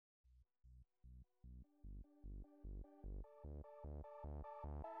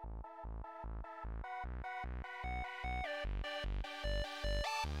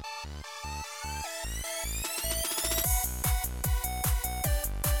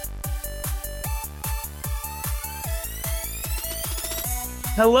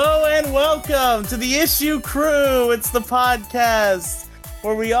Hello and welcome to the Issue Crew. It's the podcast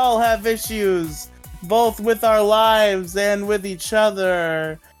where we all have issues, both with our lives and with each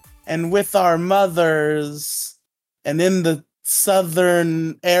other, and with our mothers, and in the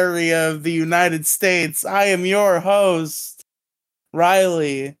southern area of the United States. I am your host,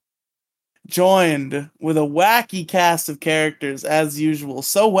 Riley, joined with a wacky cast of characters as usual.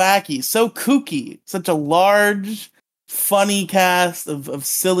 So wacky, so kooky, such a large, funny cast of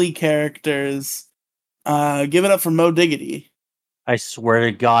silly characters. Give it up for Mo Diggity. I swear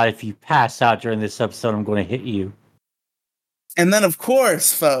to God, if you pass out during this episode, I'm going to hit you. And then, of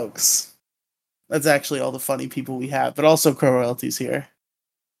course, folks, that's actually all the funny people we have, but also Crow Royalties here.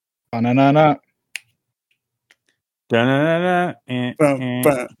 Na-na-na-na. Da-na-na-na,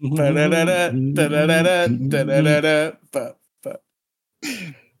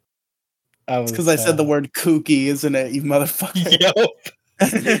 It's because I said the word kooky, isn't it, you motherfucker? Yup.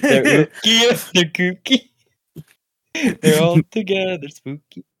 They're ooky, they're kooky. They're all together,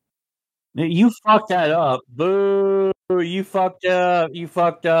 spooky. You fucked that up. Boo! You fucked up. You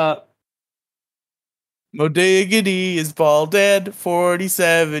fucked up. Mo Diggity is bald dead,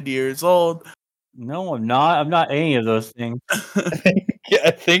 47 years old. No, I'm not. I'm not any of those things.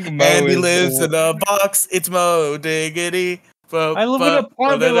 I think Mo And he is lives in a box. It's Mo Diggity. I live in an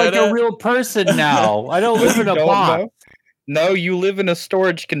apartment like a real person now. I don't live in a box. No, you live in a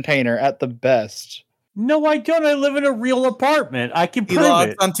storage container at the best. No, I don't. I live in a real apartment. I can He prove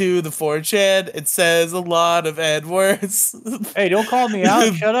logs it. onto the 4chan. It says a lot of N-words. Hey, don't call me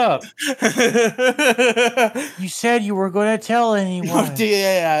out. Shut up. You said you were going to tell anyone.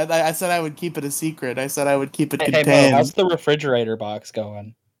 Yeah, I said I would keep it a secret. I said I would keep it Hey contained. Mo, how's the refrigerator box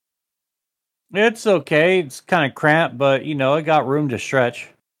going? It's okay. It's kind of cramped, but, you know, it got room to stretch.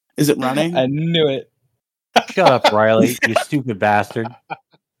 Is it running? I knew it. Shut up, Riley, you stupid bastard.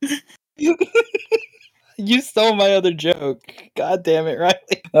 You stole my other joke. God damn it, Riley.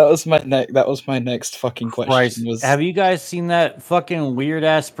 That was my next fucking question. Christ. Have you guys seen that fucking weird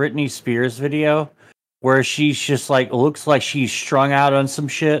ass Britney Spears video where she's just like looks like she's strung out on some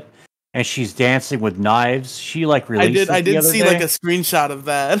shit and she's dancing with knives? She like released. I did see like a screenshot of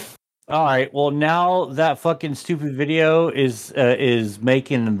that. All right. Well, now that fucking stupid video is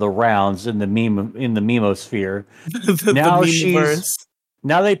making the rounds in the memosphere. Now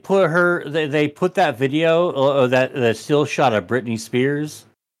Now they put her. They put that video, that still shot of Britney Spears.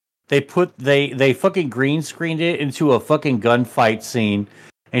 They fucking green screened it into a fucking gunfight scene,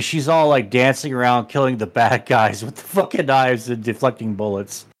 and she's all like dancing around, killing the bad guys with the fucking knives and deflecting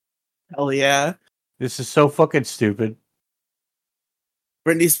bullets. Hell yeah! This is so fucking stupid.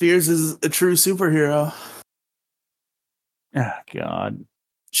 Britney Spears is a true superhero. Oh God.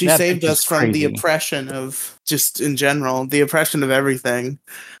 She saved us from the oppression of, just in general, the oppression of everything.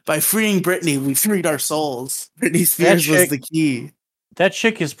 By freeing Britney, we freed our souls. Britney Spears was the key. That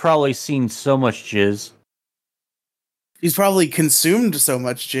chick has probably seen so much jizz. She's probably consumed so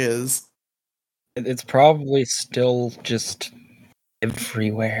much jizz. It's probably still just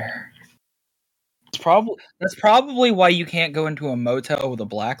everywhere. That's probably why you can't go into a motel with a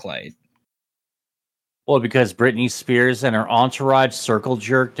black light. Well, because Britney Spears and her entourage circle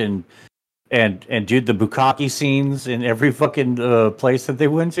jerked and did the bukkake scenes in every fucking place that they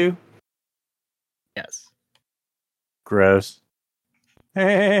went to. Yes. Gross.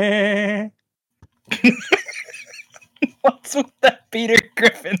 What's with that Peter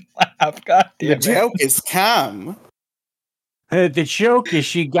Griffin laugh? God damn it. The joke is Cam. The joke is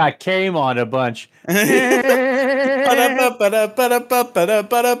she got came on a bunch.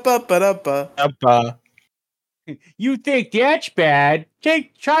 You think that's bad?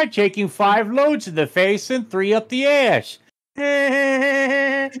 Try taking 5 loads in the face and 3 up the ass.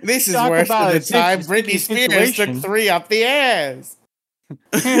 This is worse than the time Britney Spears took 3 up the ass.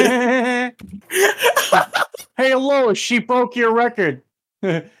 Hey, Lois, she broke your record.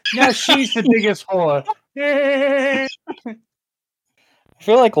 Now she's the biggest whore. I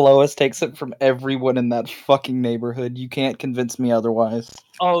feel like Lois takes it from everyone in that fucking neighborhood. You can't convince me otherwise.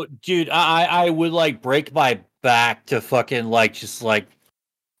 Oh, dude, I would like break my back to fucking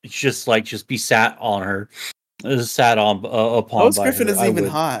just be sat on her, sat on upon. Lois Griffin isn't even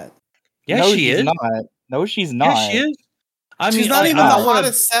hot. Yeah, no, she is. No, she's not. Yeah, she is. She's not even the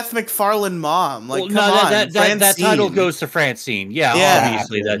hottest Seth MacFarlane mom. Like, come on, that title goes to Francine. Yeah,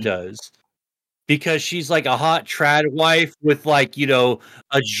 obviously that does. Because she's like a hot trad wife with like, you know,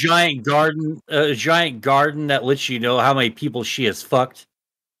 a giant garden that lets you know how many people she has fucked.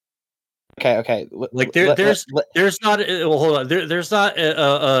 Okay. Like there's not hold on. There's not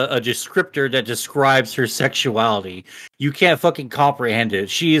a descriptor that describes her sexuality. You can't fucking comprehend it.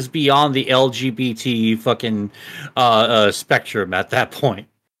 She is beyond the LGBT fucking spectrum at that point.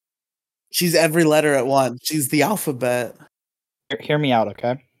 She's every letter at once. She's the alphabet. Hear me out,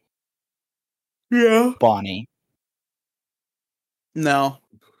 okay? Yeah. Bonnie. No.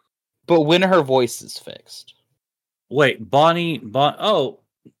 But when her voice is fixed. Wait, Bonnie. Oh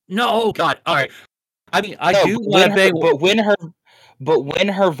no! God. All right. I mean, I do want to bang, but when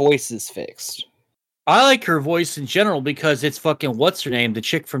her voice is fixed. I like her voice in general because it's fucking what's her name, the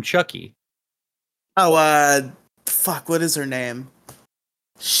chick from Chucky. Oh, fuck. What is her name?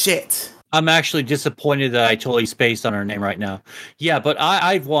 Shit. I'm actually disappointed that I totally spaced on her name right now. Yeah, but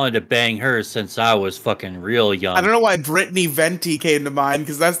I've wanted to bang her since I was fucking real young. I don't know why Brittany Venti came to mind,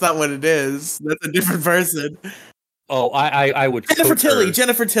 because that's not what it is. That's a different person. Oh, I would.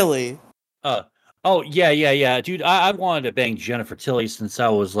 Jennifer Tilly. Oh, yeah. Dude, I wanted to bang Jennifer Tilly since I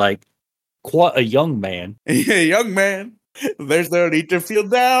was like quite a young man. Young man. There's no need to feel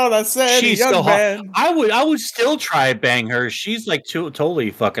down. I said she's young so man. I would still try bang her. She's like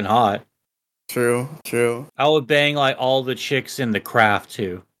totally fucking hot. True. I would bang like all the chicks in The Craft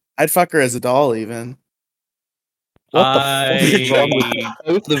too. I'd fuck her as a doll even. What the fuck is wrong with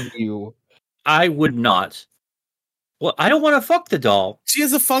both of you? I would not. Well, I don't want to fuck the doll. She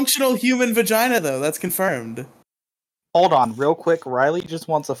has a functional human vagina though. That's confirmed. Hold on, real quick. Riley just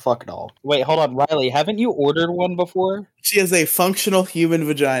wants a fuck doll. Wait, hold on, Riley. Haven't you ordered one before? She has a functional human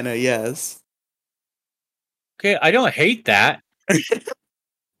vagina. Yes. Okay, I don't hate that.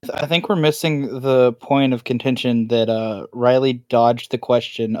 I think we're missing the point of contention that Riley dodged the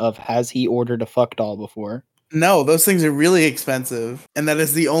question of has he ordered a fuck doll before? No, those things are really expensive, and that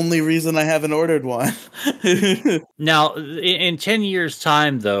is the only reason I haven't ordered one. Now, in 10 years'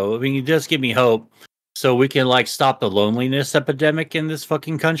 time, though, I mean, it does give me hope, so we can like stop the loneliness epidemic in this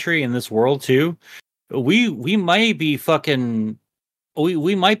fucking country, in this world too. We might be fucking.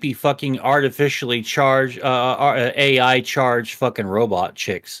 We might be fucking artificially charged, AI charged fucking robot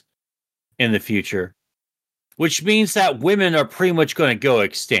chicks in the future. Which means that women are pretty much going to go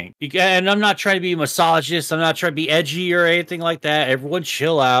extinct. And I'm not trying to be misogynist. I'm not trying to be edgy or anything like that. Everyone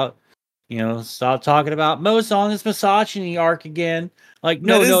chill out. You know, stop talking about Mo's on this misogyny arc again. Like,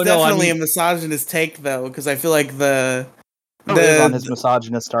 no. Definitely a misogynist take, though, because I feel like the on his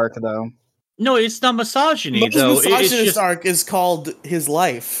misogynist arc, though. No, it's not misogyny, though. His misogynist arc is called his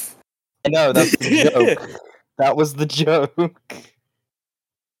life. I know, that's the joke. That was the joke.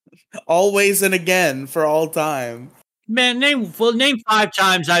 Always and again, for all time. Man, name 5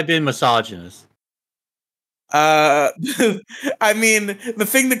 times I've been misogynist. I mean, the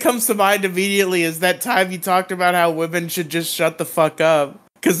thing that comes to mind immediately is that time you talked about how women should just shut the fuck up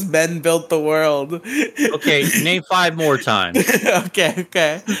because men built the world. Okay, name 5 more times.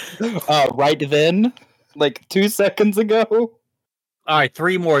 Okay. Right then, like 2 seconds ago. All right,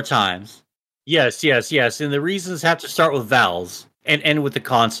 3 more times. Yes, and the reasons have to start with vowels and end with the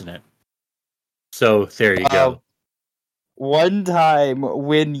consonant. So there you go. One time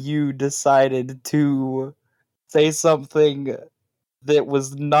when you decided to say something that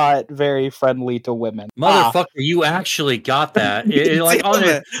was not very friendly to women. Motherfucker, you actually got that. Like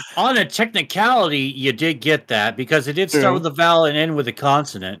on a technicality, you did get that because it did start with a vowel and end with a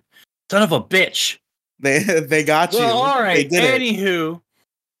consonant. Son of a bitch. They got you. Well, all right. Anywho,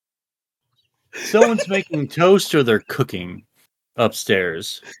 someone's making toast or they're cooking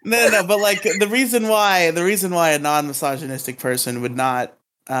upstairs. No, but like the reason why a non-misogynistic person would not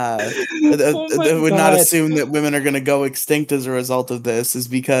not assume that women are going to go extinct as a result of this is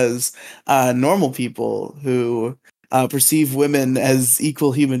because normal people who perceive women as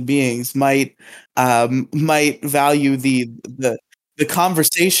equal human beings might value the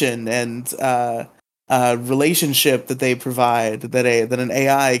conversation and relationship that they provide that an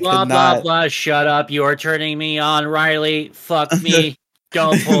AI could not. Blah blah. Shut up! You are turning me on, Riley. Fuck me.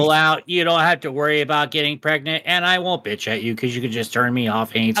 Don't pull out. You don't have to worry about getting pregnant, and I won't bitch at you because you can just turn me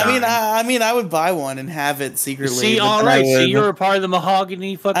off anytime. I mean, I would buy one and have it secretly. See, all right. See, you're a part of the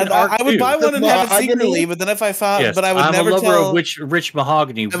mahogany fucking arc. I would buy one and have it secretly, but then if I found, yes, but I would I'm never a lover tell of rich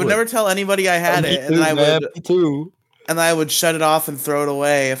mahogany. I would never tell anybody I had it, and I would too. And I would shut it off and throw it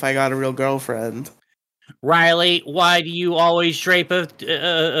away if I got a real girlfriend. Riley, why do you always drape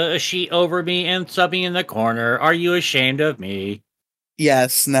a sheet over me and sub me in the corner? Are you ashamed of me?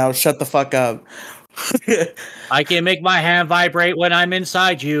 Yes, now shut the fuck up. I can make my hand vibrate when I'm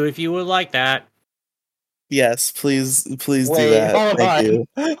inside you if you would like that. Yes, please do that. Thank you.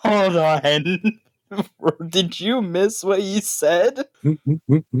 Hold on. Did you miss what he said,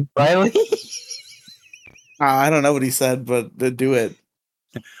 Riley? I don't know what he said, but do it.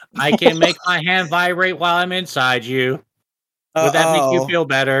 I can make my hand vibrate while I'm inside you. Would that make you feel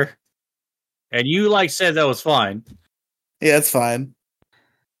better? And you said that was fine. Yeah, it's fine.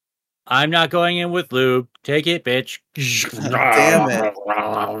 I'm not going in with lube. Take it, bitch. Damn it. Take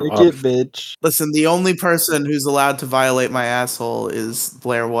it, bitch. Listen, the only person who's allowed to violate my asshole is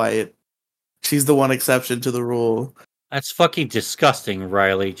Blair White. She's the one exception to the rule. That's fucking disgusting,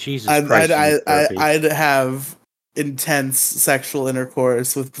 Riley. Jesus Christ. I'd have intense sexual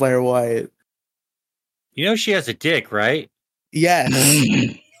intercourse with Blair White. You know she has a dick, right? Yes.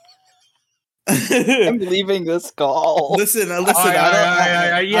 I'm leaving this call. Listen.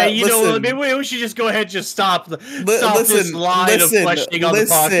 Maybe we should just go ahead and just stop this line of questioning on the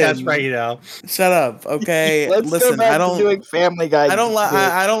podcast right now. Shut up, okay? Let's go back to doing Family Guy. I don't like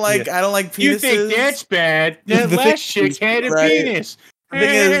penises. You think that's bad? That last chick had a penis. The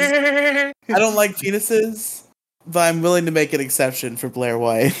thing is, I don't like penises, but I'm willing to make an exception for Blair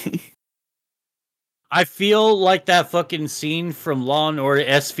White. I feel like that fucking scene from Law and Order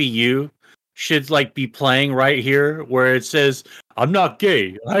SVU should be playing right here, where it says, "I'm not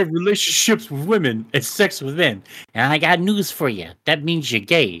gay. I have relationships with women and sex with men, and I got news for you. That means you're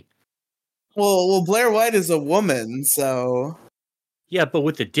gay." Well, Blair White is a woman, so yeah, but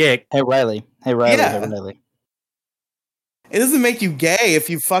with the dick. Hey Riley. It doesn't make you gay if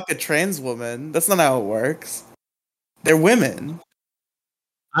you fuck a trans woman. That's not how it works. They're women.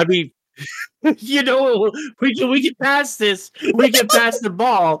 I mean, we can pass this. We can pass the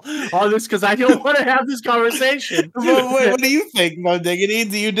ball on this because I don't want to have this conversation. What do you think, Mo Diggity?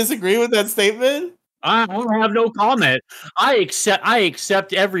 Do you disagree with that statement? I don't have no comment. I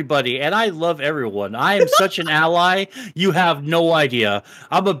accept everybody, and I love everyone. I am such an ally. You have no idea.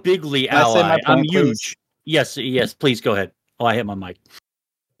 I'm a bigly ally. I'm huge. Yes, please go ahead. Oh, I hit my mic.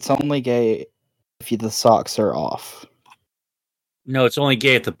 It's only gay if the socks are off. No, it's only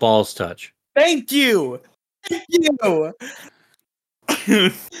gay if the balls touch. Thank you. Thank you.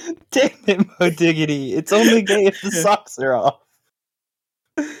 Damn it, Mo Diggity. It's only gay if the socks are off.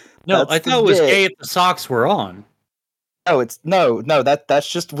 No, I thought it was gay if the socks were on. No,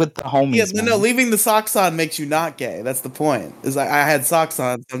 that's just with the homies. Yeah, no, leaving the socks on makes you not gay. That's the point. Is I had socks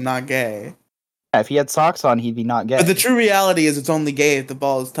on, so I'm not gay. Yeah, if he had socks on, he'd be not gay. But the true reality is, it's only gay if the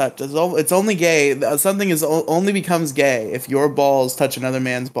ball is touched. It's only gay. Something only becomes gay if your balls touch another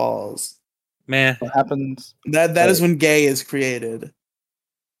man's balls. Man, what happens? That is when gay is created.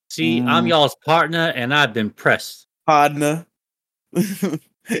 See, I'm y'all's partner, and I've been pressed. Partner.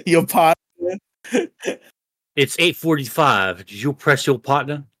 Your partner. It's 8:45. Did you press your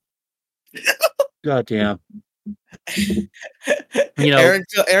partner? Goddamn. Eric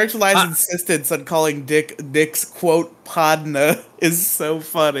July's insistence on calling Nick's quote "podna" is so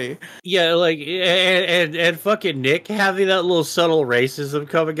funny. Yeah, and fucking Nick having that little subtle racism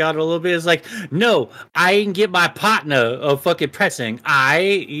coming out a little bit is no, I didn't get my partner of fucking pressing.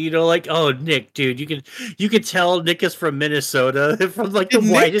 Oh Nick, dude, you can tell Nick is from Minnesota, from the Did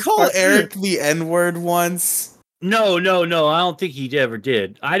whitest. Nick call Eric the N-word once? No, I don't think he ever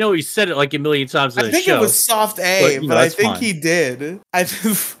did. I know he said it a million times in the show. I think it was soft A, but I think he did.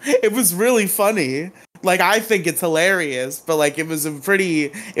 It was really funny. I think it's hilarious, but it was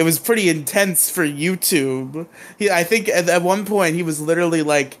pretty intense for YouTube. I think at one point he was literally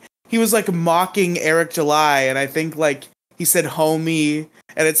he was mocking Eric July, and I think he said homie,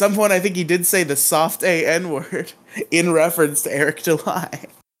 and at some point I think he did say the soft A N-word in reference to Eric July.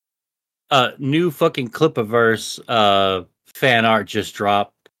 New fucking Clipaverse fan art just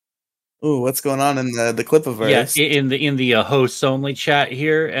dropped. Ooh, what's going on in the Clipaverse? Yeah, in the hosts only chat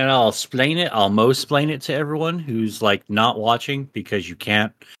here, and I'll explain it. I'll explain it to everyone who's not watching, because you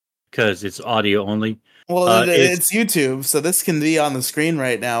can't, because it's audio only. Well, it's YouTube, so this can be on the screen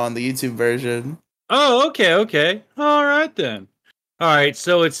right now on the YouTube version. Oh, okay. All right then. All right,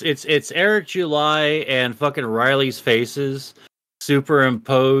 so it's Eric July and fucking Riley's faces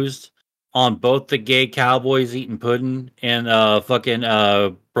superimposed on both the gay cowboys eating pudding and fucking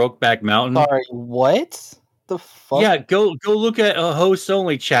Brokeback Mountain. Sorry, what the fuck? Yeah, go look at a host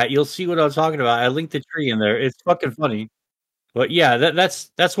only chat. You'll see what I'm talking about. I linked the tree in there. It's fucking funny. But yeah,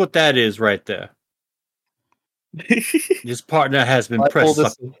 that's what that is right there. This partner has been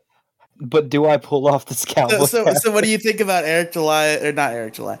pressed. But do I pull off this cowboy? So what do you think about Eric July, or not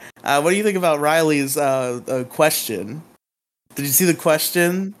Eric July? What do you think about Riley's question? Did you see the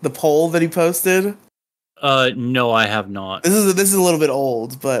question, the poll that he posted? No, I have not. This is a little bit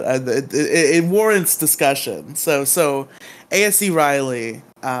old, but it warrants discussion. So ASC Riley,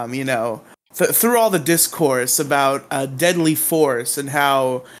 through all the discourse about deadly force and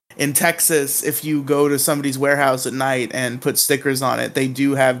how in Texas, if you go to somebody's warehouse at night and put stickers on it, they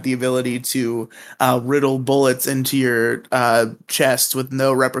do have the ability to riddle bullets into your chest with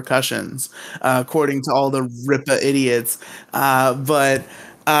no repercussions, according to all the RIPA idiots. But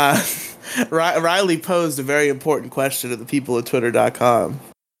Riley posed a very important question to the people at Twitter.com.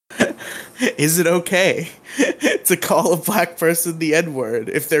 Is it okay to call a black person the N-word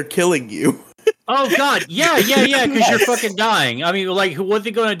if they're killing you? Oh God, yeah, because you're fucking dying. I mean, like, what are they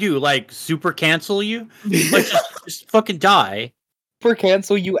gonna do? Like, super cancel you? Like, just fucking die. Super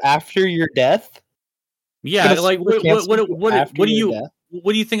cancel you after your death? Yeah, like, what do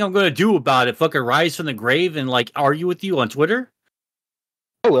you think I'm gonna do about it? Fucking rise from the grave and like argue with you on Twitter?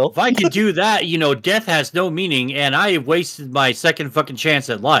 I will. If I could do that, death has no meaning, and I have wasted my second fucking chance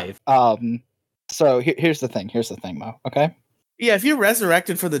at life. So here's the thing, Mo. Okay. Yeah, if you're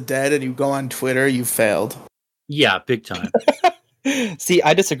resurrected for the dead and you go on Twitter, you failed. Yeah, big time. See,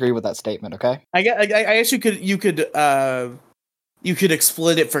 I disagree with that statement. Okay. I guess you could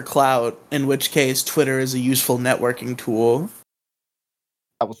exploit it for clout. In which case, Twitter is a useful networking tool.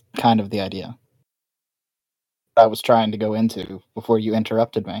 That was kind of the idea I was trying to go into before you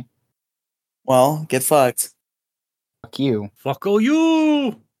interrupted me. Well, get fucked. Fuck you. Fuck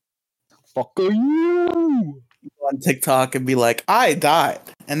you. Fuck you. On TikTok and be like, I died,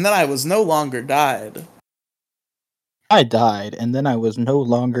 and then I was no longer died. I died, and then I was no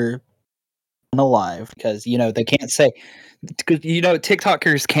longer alive. Because, they can't say... Because,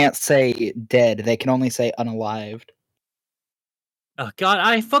 TikTokers can't say dead. They can only say unalived. Oh, God,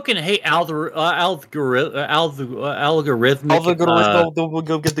 I fucking hate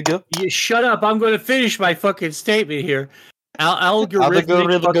algorithmic... Shut up, I'm going to finish my fucking statement here.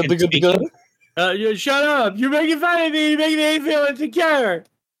 Algorithmic... shut up! You're making fun of me! You're making me feel insecure!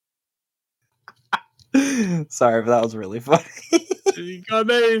 Sorry, but that was really funny. You got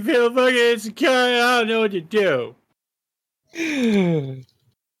me feel fucking insecure and I don't know what to do.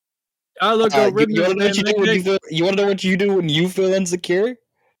 I look you want to know what you do when you feel insecure?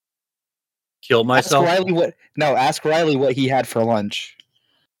 Kill myself? Ask Riley what he had for lunch.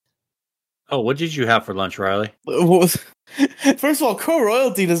 Oh, what did you have for lunch, Riley? First of all, Crow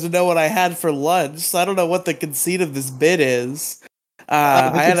Royalty doesn't know what I had for lunch, so I don't know what the conceit of this bit is.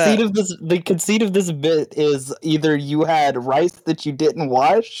 The conceit of this bit is either you had rice that you didn't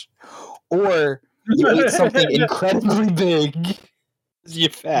wash, or you ate something incredibly big. You're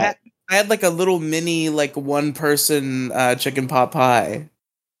fat. I had like a little mini, like one-person chicken pot pie.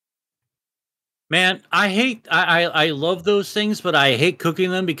 Man, I love those things, but I hate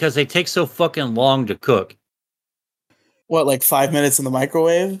cooking them because they take so fucking long to cook. What, like 5 minutes in the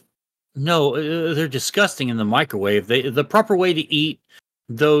microwave? No, they're disgusting in the microwave. The proper way to eat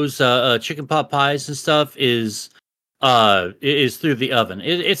those chicken pot pies and stuff is through the oven.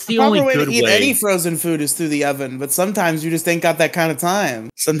 It's the only way good to eat way. Any frozen food is through the oven, but sometimes you just ain't got that kind of time.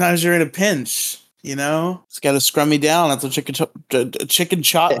 Sometimes you're in a pinch, It's got to scrum me down. That's a chicken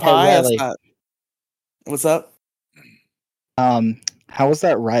chop pie. That's not... What's up? How was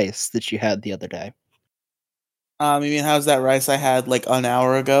that rice that you had the other day? You mean how's that rice I had like an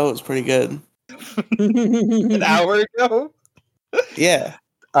hour ago? It was pretty good. An hour ago? Yeah.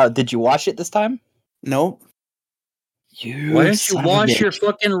 Did you wash it this time? Nope. Why don't you wash your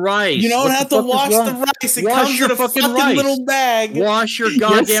fucking rice? You don't have to wash the rice. It comes in a fucking little bag. Wash your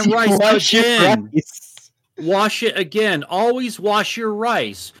goddamn rice again. Wash it again. Always wash your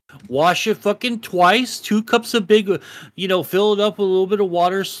rice. Wash it fucking twice. 2 cups of big, fill it up with a little bit of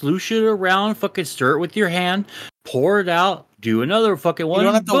water, sloosh it around, fucking stir it with your hand, pour it out, do another fucking one. You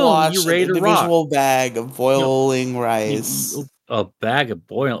don't have to wash an individual bag of boiling rice. A bag of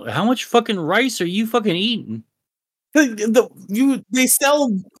boiling. How much fucking rice are you fucking eating? They sell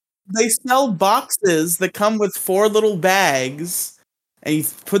boxes that come with 4 little bags, and you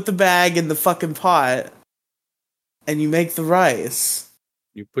put the bag in the fucking pot, and you make the rice.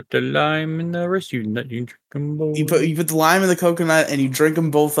 You put the lime in the rice. You drink them both. You put the lime in the coconut, and you drink them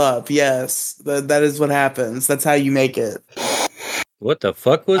both up. Yes, that is what happens. That's how you make it. What the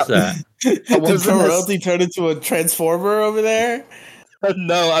fuck was that? Did Pro Royalty turn into a transformer over there?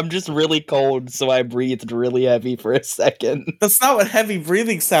 No, I'm just really cold, so I breathed really heavy for a second. That's not what heavy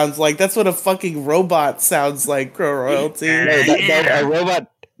breathing sounds like. That's what a fucking robot sounds like, Pro Royalty. A robot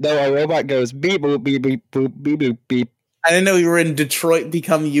goes beep boop beep beep boop beep boop beep. I didn't know you were in Detroit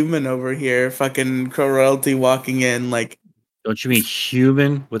Become Human over here. Fucking Crow Royalty walking in like... Don't you mean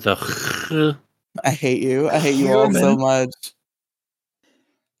human with a... I hate you. I hate you all so much.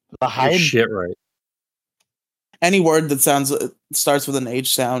 You're shit right. Any word that starts with an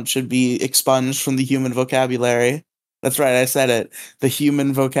H sound should be expunged from the human vocabulary. That's right, I said it. The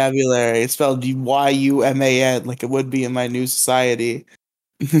human vocabulary, spelled YUMAN, like it would be in my new society.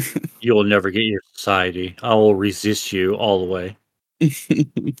 You'll never get your society. I will resist you all the way.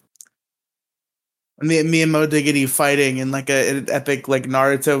 Me and Mo Diggity fighting in like an epic like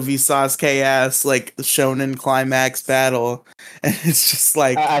Naruto v Sasuke ass like shonen climax battle, and it's just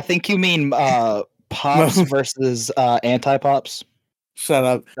like I think you mean Pops versus Anti-Pops. Shut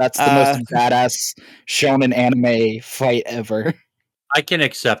up. That's the most badass shonen anime fight ever. I can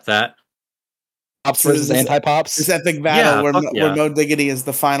accept that. Pops versus Anti-Pops. This epic battle where Mo Diggity is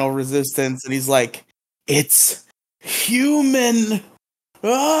the final resistance, and he's like, "It's human."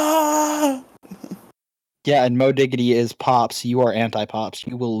 Ah! Yeah, and Mo Diggity is Pops. You are Anti-Pops.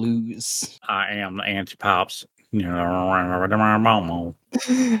 You will lose. I am the Anti-Pops. Mo,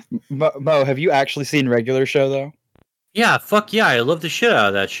 have you actually seen Regular Show though? Yeah, fuck yeah! I love the shit out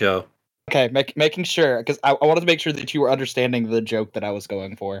of that show. Okay, making sure, because I wanted to make sure that you were understanding the joke that I was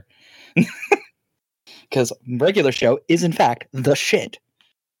going for. Because Regular Show is in fact the shit.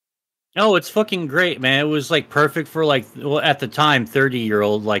 Oh, it's fucking great, man! It was like perfect for like, well, at the time,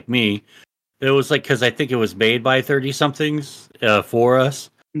 30-year-old like me. It was like, because I think it was made by 30-somethings for us.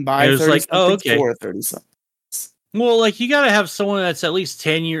 By 30-somethings for 30-somethings. Well, like you gotta have someone that's at least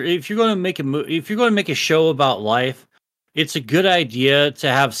 10 years. If you're going to make if you're going to make a show about life, it's a good idea to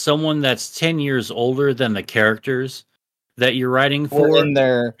have someone that's 10 years older than the characters that you're writing for. In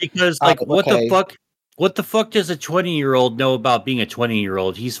there, because like, what the fuck does a 20-year-old know about being a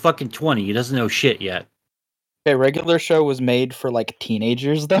 20-year-old? He's fucking 20. He doesn't know shit yet. Okay, Regular Show was made for like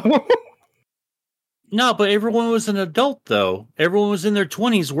teenagers though. No, but everyone was an adult though. Everyone was in their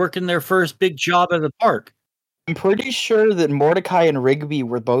 20s working their first big job at the park. I'm pretty sure that Mordecai and Rigby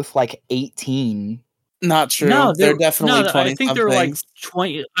were both like 18. Not true. No, they're definitely 20. I think they were like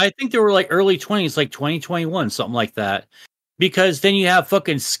 20. I think they were like early 20s, like 2021, something like that. Because then you have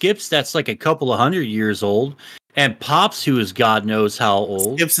fucking Skips that's like a couple of 100 years old, and Pops who is God knows how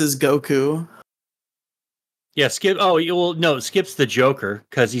old. Skips is Goku. Yeah, Skip. Oh, well, no, Skip's the Joker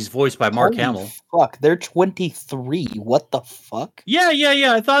because he's voiced by Mark Hamill. Fuck, they're 23. What the fuck? Yeah.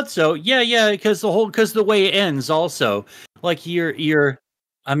 I thought so. Yeah, because the way it ends, also, like you're.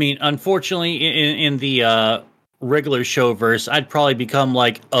 I mean, unfortunately, in the Regular Show verse, I'd probably become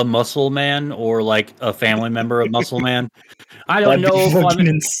like a Muscle Man or like a family member of Muscle Man. I don't know if I'm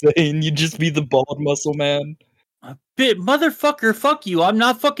insane. You'd just be the bald Muscle Man. Motherfucker, fuck you. I'm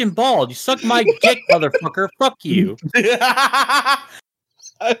not fucking bald. You suck my dick, motherfucker. Fuck you.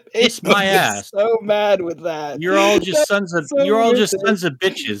 Kiss my ass. So mad with that. You're all just sons of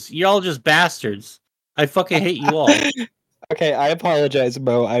bitches. You're all just bastards. I fucking hate you all. Okay, I apologize,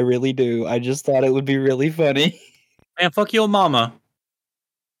 Mo. I really do. I just thought it would be really funny. Man, fuck your mama.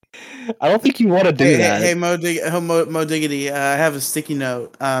 I don't think you want to do that. Hey, Mo Diggity, I have a sticky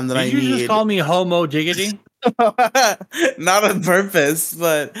note that I need. Did you just call me Homo Diggity? Not on purpose,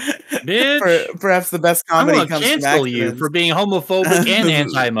 but bitch, perhaps the best comedy comes from accidents. I'm gonna cancel you for being homophobic and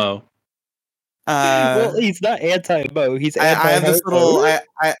anti-Mo. Well, he's not anti-Mo. He's anti-Mo.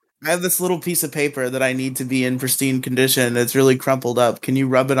 I have this little piece of paper that I need to be in pristine condition. It's really crumpled up. Can you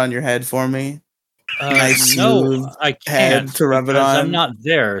rub it on your head for me? Nice no, I can't to rub it on. I'm not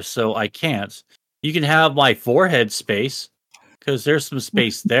there, so I can't. You can have my forehead space because there's some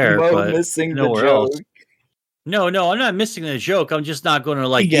space there, but missing nowhere the else. No, I'm not missing the joke. I'm just not going to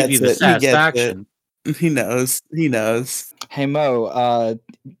like give you the satisfaction. He knows. Hey Mo,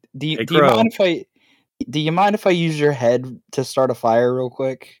 do you mind if I use your head to start a fire real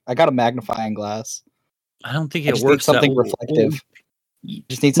quick? I got a magnifying glass. I don't think it works. Something reflective.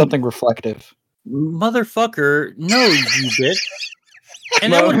 Just need something reflective. Motherfucker, no, you bitch.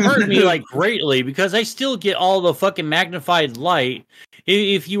 And that would hurt me like greatly because I still get all the fucking magnified light.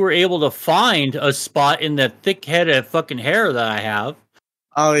 If you were able to find a spot in the thick head of fucking hair that I have.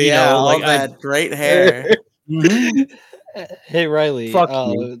 Oh yeah, all like that great hair. Hey Riley. Fuck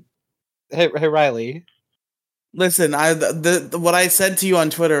you. Hey Riley. Listen, what I said to you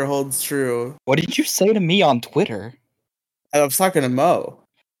on Twitter holds true. What did you say to me on Twitter? I was talking to Mo.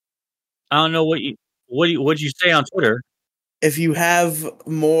 I don't know what'd you say on Twitter? If you have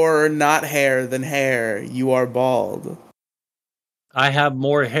more not hair than hair, you are bald. I have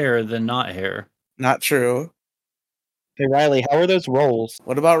more hair than not hair. Not true. Hey Riley, how are those rolls?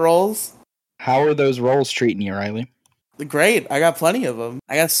 What about rolls? How are those rolls treating you, Riley? Great. I got plenty of them.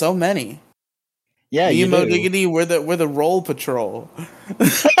 I got so many. Yeah, you Mo Diggity, we're the roll patrol.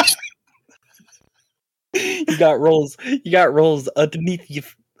 You got rolls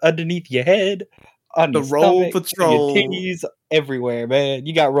underneath your head, on the your roll stomach, patrol, your titties, everywhere, man.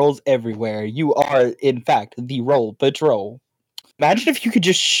 You got rolls everywhere. You are, in fact, the roll patrol. Imagine if you could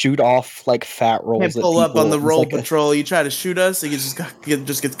just shoot off like fat rolls. Can't at pull up people. on the It's roll like patrol. You try to shoot us, you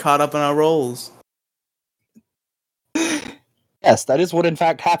just get caught up in our rolls. Yes, that is what in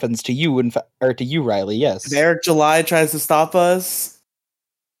fact happens to you, or to you, Riley. Yes. If Eric July tries to stop us,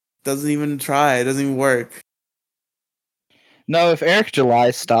 doesn't even try. It doesn't even work. No, if Eric July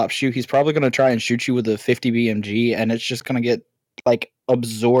stops you, he's probably going to try and shoot you with a 50 BMG, and it's just going to get like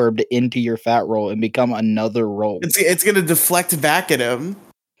absorbed into your fat roll and become another roll. It's going to deflect back at him.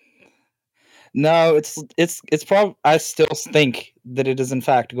 No, it's probably. I still think that it is in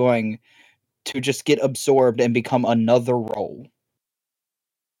fact going to just get absorbed and become another roll.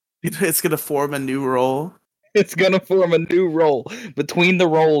 It's going to form a new roll. It's going to form a new roll between the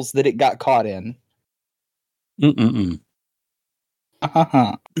rolls that it got caught in.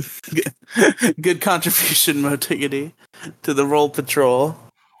 Good contribution, Motiggity, to the roll patrol.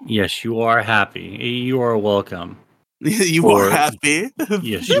 Yes, you are happy. You are welcome. You are happy.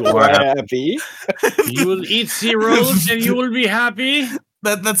 Yes, you are happy. You will eat zeros and you will be happy.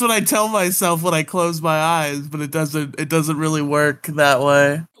 That's what I tell myself when I close my eyes, but it doesn't really work that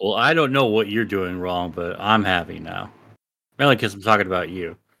way. Well, I don't know what you're doing wrong, but I'm happy now. Mainly because I'm talking about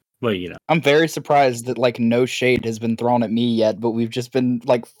you. But you know. I'm very surprised that like no shade has been thrown at me yet, but we've just been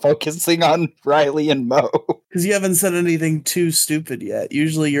like focusing on Riley and Mo. Because you haven't said anything too stupid yet.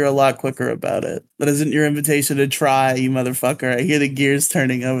 Usually you're a lot quicker about it. That isn't your invitation to try, you motherfucker. I hear the gears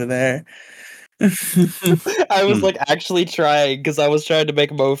turning over there. I was like actually trying because I was trying to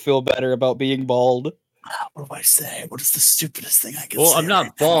make Mo feel better about being bald. What do I say? What is the stupidest thing I can say? Well, I'm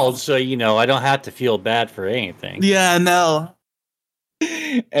not bald, so you know I don't have to feel bad for anything. Yeah, no.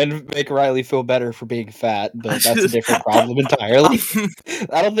 And make Riley feel better for being fat, but that's a different problem entirely.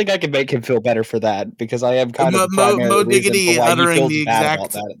 I don't think I can make him feel better for that because I am kind of the primary reason for why he feels bad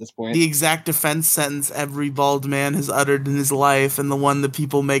about that at this point. The exact defense sentence every bald man has uttered in his life, and the one that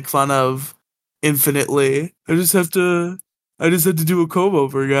people make fun of infinitely. I just have to do a comb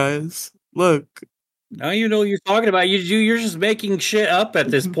over, guys. Look. Now you know what you're talking about. You're just making shit up at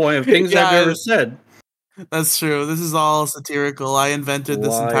this point of things I've never said. That's true. This is all satirical. I invented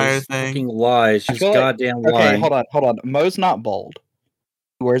this entire thing. Fucking lies. Just goddamn lies. Okay, hold on. Mo's not bald.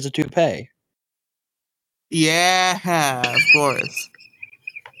 He wears a toupee. Yeah, of course.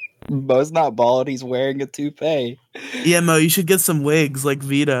 Mo's not bald. He's wearing a toupee. Yeah, Mo, you should get some wigs like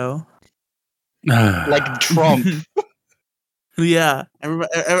Vito. Like Trump. Yeah.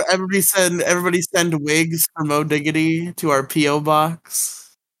 Everybody send wigs for Mo Diggity to our P.O. box.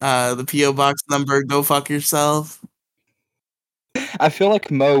 The P.O. box number, go fuck yourself. I feel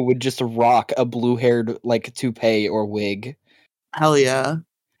like Mo would just rock a blue-haired like toupee or wig. Hell yeah.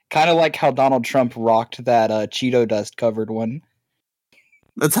 Kind of like how Donald Trump rocked that Cheeto dust covered one.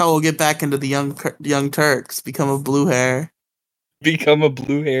 That's how we'll get back into the young Turks. Become a blue hair. Become a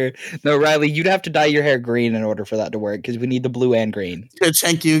blue hair. No, Riley, you'd have to dye your hair green in order for that to work because we need the blue and green.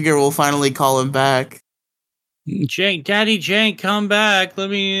 Cenk Uygur will finally call him back. Daddy Cenk, come back.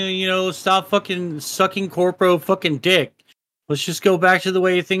 Let me, stop fucking sucking corpo fucking dick. Let's just go back to the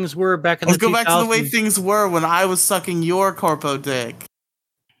way things were back in the 2000s. Let's go back to the way things were when I was sucking your corpo dick.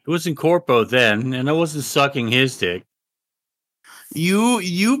 It wasn't corpo then, and I wasn't sucking his dick.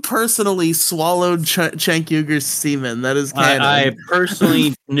 You personally swallowed Cenk Uygur's semen. That is canon. I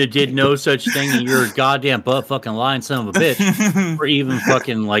personally did no such thing, and you're a goddamn butt fucking lying son of a bitch for even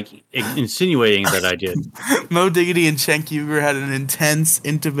fucking like insinuating that I did. Mo Diggity and Cenk Uygur had an intense,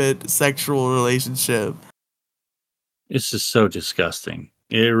 intimate sexual relationship. It's just so disgusting.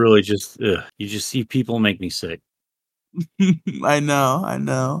 It really just you just see people make me sick. I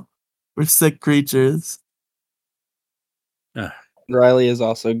know. We're sick creatures. Riley is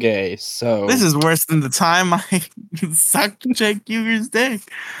also gay, so this is worse than the time I sucked Cenk Uygur's dick.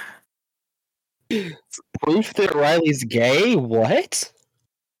 Proof that Riley's gay? What?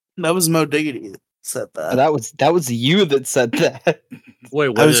 That was Mo Diggity that said that. That was you that said that. Wait,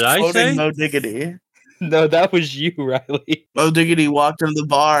 what did I say? Mo Diggity. No, that was you, Riley. Mo Diggity walked into the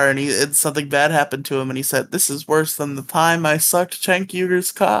bar and something bad happened to him, and he said, "This is worse than the time I sucked Cenk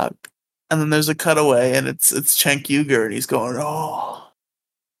Uygur's cock." And then there's a cutaway, and it's Cenk Uygur, and he's going, "Oh,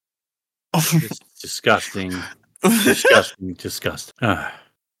 it's disgusting, disgusting."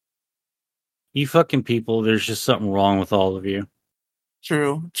 You fucking people, there's just something wrong with all of you.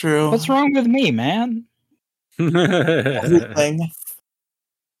 True. What's wrong with me, man? Everything.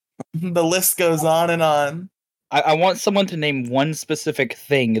 The list goes on and on. I want someone to name one specific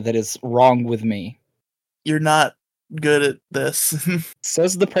thing that is wrong with me. You're not good at this.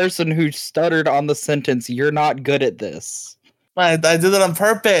 Says the person who stuttered on the sentence, "You're not good at this." I did it on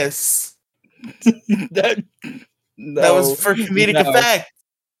purpose. That was for comedic effect.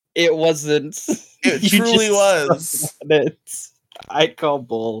 It wasn't. It truly was. I call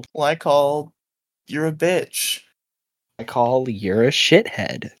bull. Well, I call you're a bitch. I call you're a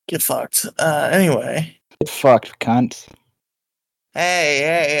shithead. Get fucked. Anyway. Get fucked, cunt.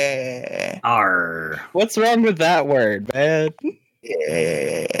 Hey. Arr. What's wrong with that word, man?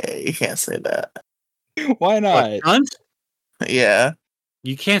 Yeah, you can't say that. Why not? What, cunt? Yeah.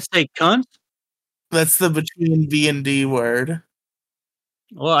 You can't say cunt? That's the between B and D word.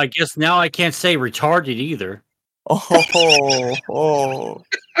 Well, I guess now I can't say retarded either. Oh.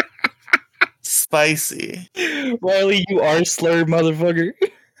 Spicy. Riley, you are slur, motherfucker.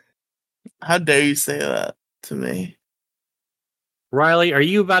 How dare you say that to me? Riley, are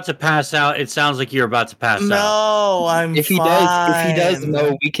you about to pass out? It sounds like you're about to pass out. No, I'm if he fine. does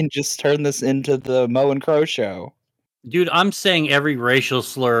Mo, we can just turn this into the Mo and Crow show. Dude, I'm saying every racial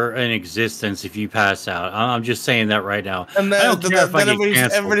slur in existence if you pass out. I'm just saying that right now. And then,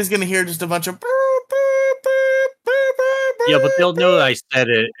 everybody's going to hear just a bunch of... Yeah, but they'll know I said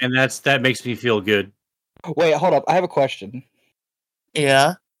it, and that makes me feel good. Wait, hold up. I have a question.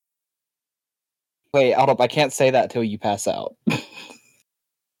 Yeah? Wait, hold up. I can't say that till you pass out.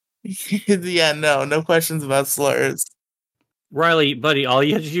 Yeah, no questions about slurs. Riley, buddy, all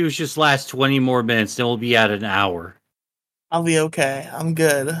you have to do is just last 20 more minutes, then we'll be at an hour. I'll be okay. I'm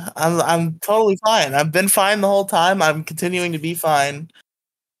good. I'm totally fine. I've been fine the whole time. I'm continuing to be fine.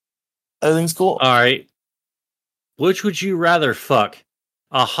 Everything's cool. All right. Which would you rather fuck?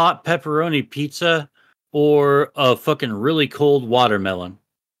 A hot pepperoni pizza or a fucking really cold watermelon?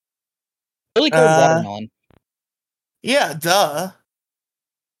 Really cold watermelon. Yeah, duh.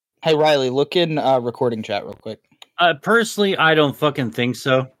 Hey, Riley, look in recording chat real quick. Personally, I don't fucking think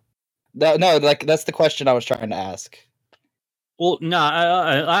so. No, like that's the question I was trying to ask. Well, no,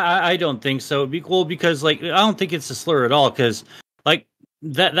 I don't think so. Because like I don't think it's a slur at all. Because like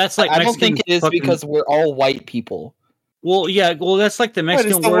that's like I don't think it is because we're all white people. Well, yeah, that's like the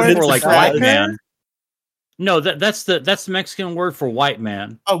Mexican word for like white man. No, that's the Mexican word for white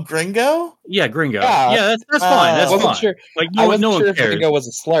man. Oh, gringo? Yeah, gringo. Yeah, that's fine. That's fine. Sure. Like I wasn't sure if gringo was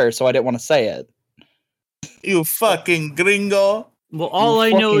a slur, so I didn't want to say it. You fucking gringo. Well, all I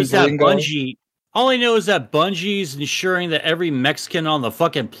know is that Bungie's ensuring that every Mexican on the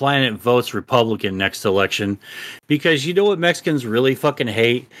fucking planet votes Republican next election. Because you know what Mexicans really fucking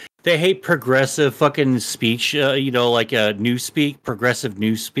hate? They hate progressive fucking speech, like newspeak, progressive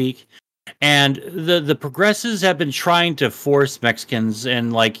newspeak. And the progressives have been trying to force Mexicans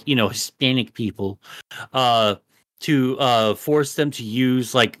and Hispanic people to force them to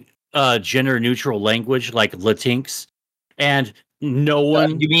use gender neutral language like Latinx. And no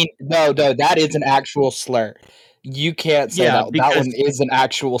one... You mean... No, that is an actual slur. You can't say that. That one is an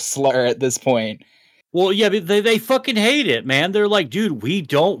actual slur at this point. Well, yeah, but they fucking hate it, man. They're like, dude, we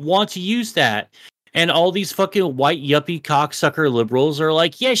don't want to use that. And all these fucking white yuppie cocksucker liberals are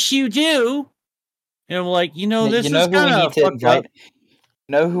like, yes, you do. And I'm like, this is kind of fucked up.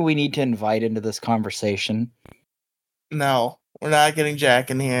 Know who we need to invite into this conversation? No, we're not getting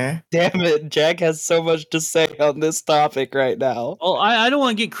Jack in here. Damn it, Jack has so much to say on this topic right now. Well, I don't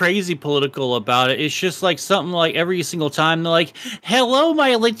want to get crazy political about it. It's just like something like every single time they're like, hello, my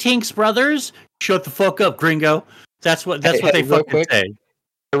Latinx brothers. Shut the fuck up, gringo. That's what they fucking say.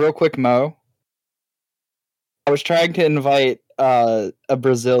 Real quick, Mo. I was trying to invite a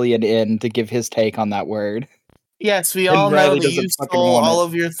Brazilian in to give his take on that word. Yes, we all know that you stole all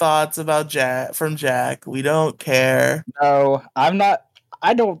of your thoughts about Jack from Jack. We don't care. No, I'm not.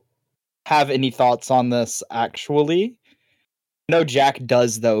 I don't have any thoughts on this, actually. No, Jack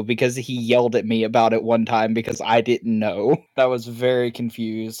does, though, because he yelled at me about it one time because I didn't know. I was very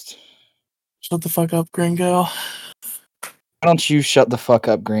confused. Shut the fuck up, gringo. Why don't you shut the fuck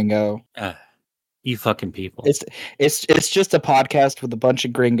up, gringo? You fucking people. It's just a podcast with a bunch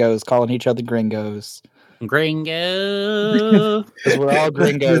of gringos calling each other gringos. Gringo. Because we're all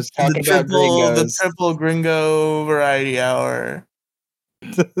gringos talking about gringos. The triple gringo variety hour.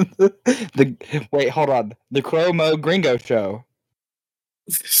 Wait, hold on. The Chromo Gringo Show.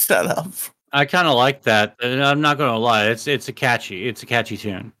 Shut up. I kind of like that. I'm not gonna lie. It's a catchy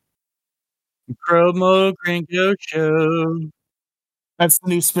tune. Chromo Gringo Show. That's the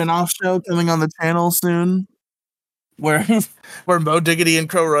new spin-off show coming on the channel soon. Where Mo Diggity and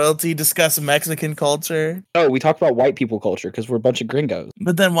Crow Royalty discuss Mexican culture. Oh, we talk about white people culture because we're a bunch of gringos.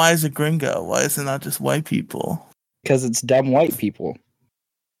 But then why is it gringo? Why is it not just white people? Because it's dumb white people.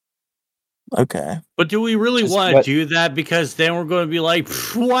 Okay. But do we really want to do that? Because then we're going to be like,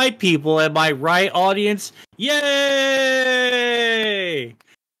 white people, am I right, audience? Yay!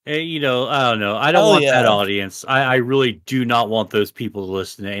 And, I don't know. I don't want that audience. I really do not want those people to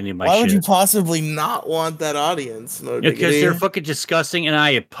listen to any of my shit. Why would you possibly not want that audience? Because they're fucking disgusting, and I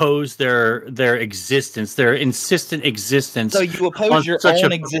oppose their existence, their insistent existence. So you oppose your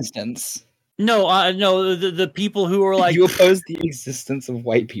own existence? No, no. The people who are like, you oppose the existence of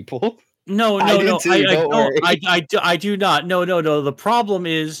white people. No, I do not. No. The problem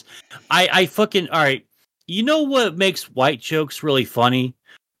is, I fucking all right. You know what makes white jokes really funny?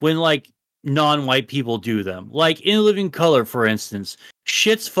 When like non-white people do them, like In Living Color, for instance.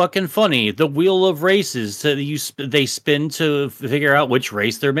 Shit's fucking funny. The wheel of races that they spin to figure out which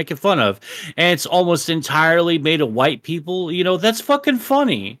race they're making fun of, and it's almost entirely made of white people. That's fucking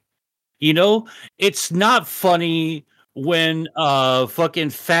funny. It's not funny when fucking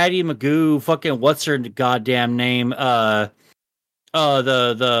Fatty Magoo, fucking what's her goddamn name, the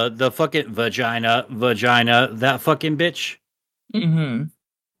fucking vagina, that fucking bitch. Mm-hmm.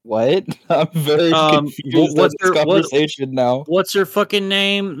 What? I'm very confused with this conversation now. What's her fucking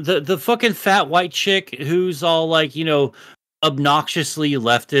name? The fucking fat white chick who's all like, obnoxiously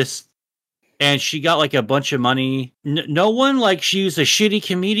leftist, and she got like a bunch of money. No one, like, she was a shitty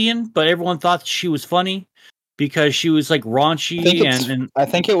comedian, but everyone thought she was funny because she was like raunchy. I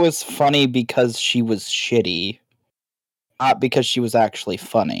think it was funny because she was shitty, not because she was actually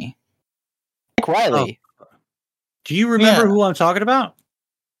funny. Like Riley. Oh. Do you remember who I'm talking about?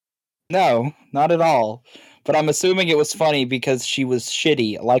 No, not at all. But I'm assuming it was funny because she was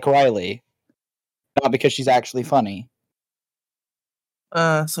shitty, like Riley. Not because she's actually funny.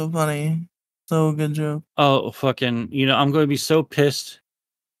 So funny. So good joke. Oh, fucking, I'm going to be so pissed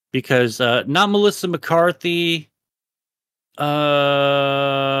because not Melissa McCarthy.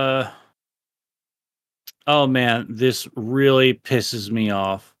 Oh man, this really pisses me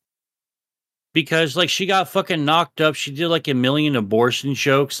off. Because like she got fucking knocked up. She did like 1 million abortion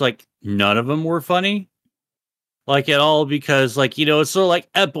jokes. Like none of them were funny. Like at all, because like, it's sort of like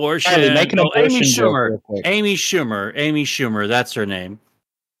abortion. Riley, make an abortion Amy joke Schumer. real quick. Amy Schumer, that's her name.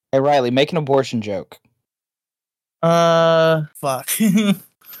 Hey Riley, make an abortion joke. Fuck. He's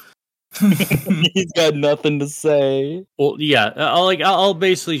got nothing to say. Well, yeah, I'll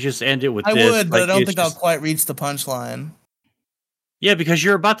basically just end it with this. I would, but I don't think I'll quite reach the punchline. Yeah, because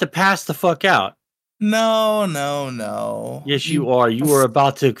you're about to pass the fuck out. No. Yes, you are. You are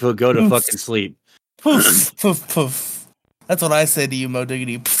about to go to fucking sleep. Poof, poof, poof. That's what I say to you, Mo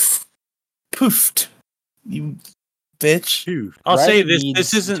Diggity. Poof. Poofed. You bitch. I'll say this.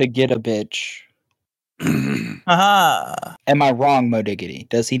 This isn't to get a bitch. Haha. Am I wrong, Mo Diggity?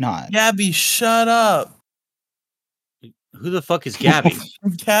 Does he not? Gabby, shut up. Who the fuck is Gabby?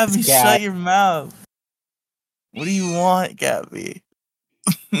 Gabby, shut your mouth. What do you want, Gabby?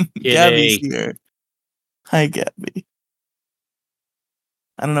 Gabby's here. Hi, Gabby.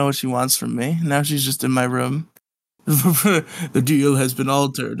 I don't know what she wants from me. Now she's just in my room. The deal has been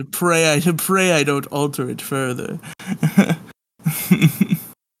altered. Pray I don't alter it further.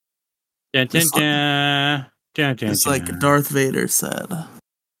 It's like Darth Vader said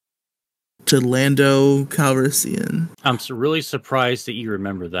to Lando Calrissian. I'm really surprised that you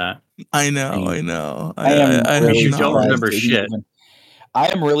remember that. I know. You don't remember shit. I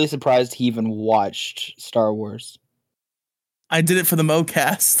am really surprised he even watched Star Wars. I did it for the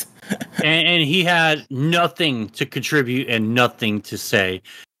MoCast. and he had nothing to contribute and nothing to say.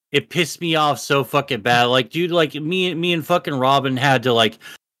 It pissed me off so fucking bad. Like, dude, like me and fucking Robin had to like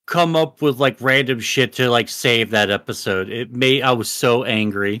come up with like random shit to like save that episode. I was so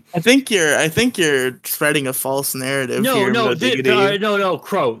angry. I think you're spreading a false narrative. No,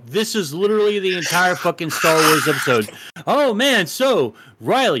 Crow. This is literally the entire fucking Star Wars episode. Oh man, so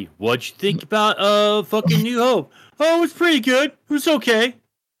Riley, what'd you think about fucking New Hope? Oh, it was pretty good. It was okay.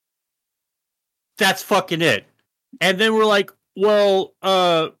 That's fucking it. And then we're like, well,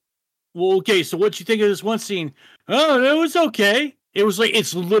 okay, so what'd you think of this one scene? Oh, it was okay. It was like,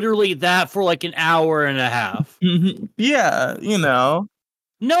 it's literally that for like an hour and a half. Yeah, No,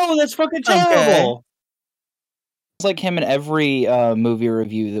 that's fucking terrible. Okay. It's like him in every movie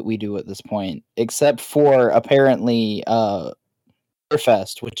review that we do at this point, except for apparently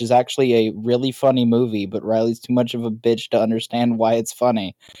Fest, which is actually a really funny movie, but Riley's too much of a bitch to understand why it's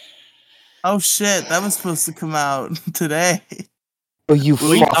funny. Oh shit, that was supposed to come out today. Oh, you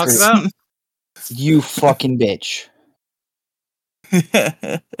fucker. You fucking bitch.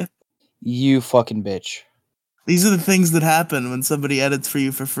 You fucking bitch. These are the things that happen when somebody edits for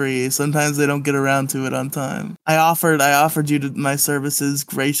you for free. Sometimes they don't get around to it on time. I offered you my services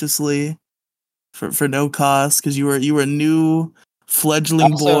graciously for no cost because you were a new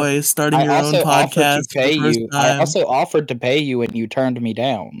fledgling boy starting your own podcast for the first time. I also offered to pay you and you turned me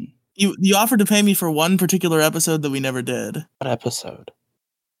down. You offered to pay me for one particular episode that we never did. What episode?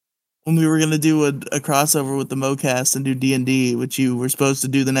 When we were going to do a crossover with the MoCast and do D&D, which you were supposed to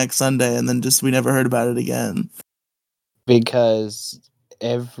do the next Sunday, and then we never heard about it again. Because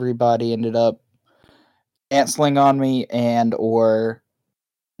everybody ended up canceling on me and or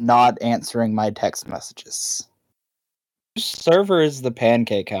not answering my text messages. Whose server is the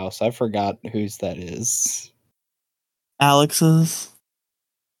Pancake House? I forgot whose that is. Alex's.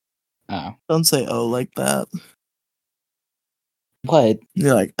 Oh. Don't say oh like that. What?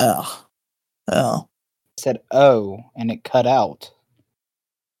 You're like, oh. Oh. I said oh, and it cut out.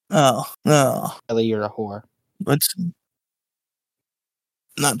 Oh. Oh. Ellie, you're a whore. What's...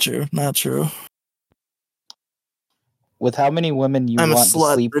 Not true. Not true. With how many women you I'm want a slut.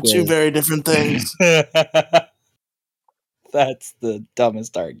 to sleep They're with. two very different things. That's the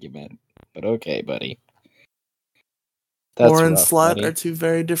dumbest argument. But okay, buddy. That's Whore and rough, slut buddy. are two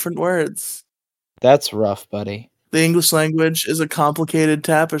very different words. That's rough, buddy. The English language is a complicated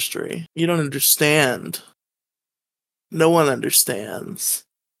tapestry. You don't understand. No one understands.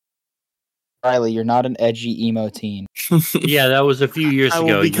 Riley, you're not an edgy emo teen. Yeah, that was a few years ago.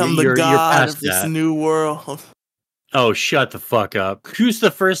 I will become the god of this new world. Oh, shut the fuck up. Who's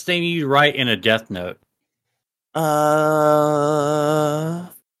the first thing you'd write in a death note?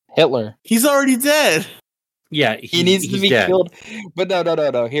 Hitler. He's already dead. Yeah, he needs to be dead. killed. But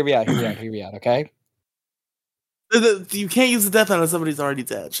no. Hear me out, okay? You can't use the death note if somebody's already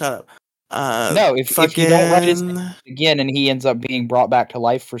dead. Shut up. No, if you don't write his name again and he ends up being brought back to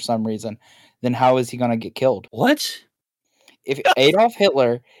life for some reason, then how is he going to get killed? What? If Adolf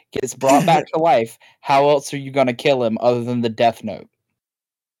Hitler gets brought back to life, how else are you going to kill him other than the death note?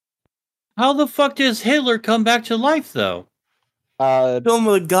 How the fuck does Hitler come back to life, though? Kill him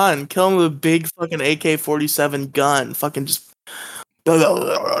with a gun. Kill him with a big fucking AK-47 gun. Fucking just... Hey,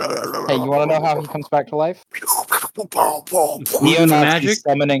 you want to know how he comes back to life?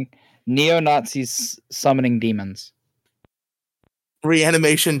 Neo-Nazis summoning demons.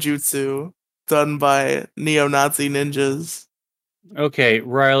 Reanimation jutsu done by neo-Nazi ninjas. Okay,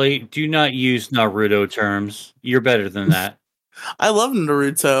 Riley, do not use Naruto terms. You're better than that. I love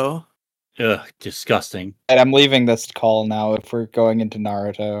Naruto. Ugh, disgusting. And I'm leaving this call now if we're going into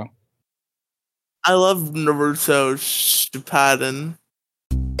Naruto. I love Naruto Shippuden.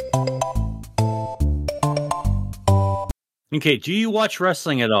 Okay, do you watch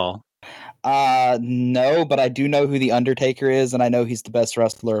wrestling at all? No, but I do know who The Undertaker is, and I know he's the best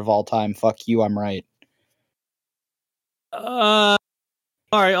wrestler of all time. Fuck you, I'm right.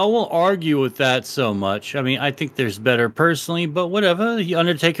 Alright, I won't argue with that so much. I mean, I think there's better personally, but whatever. The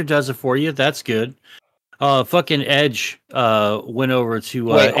Undertaker does it for you. That's good. Fucking Edge went over to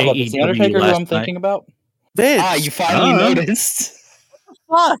AEW is The Undertaker who I'm thinking about? Bitch. You finally noticed.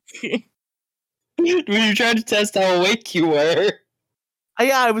 Fuck. When you tried to test how awake you were.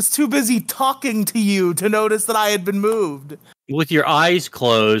 Yeah, I was too busy talking to you to notice that I had been moved. With your eyes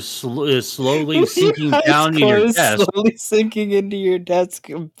closed, slowly sinking down in your desk. Slowly sinking into your desk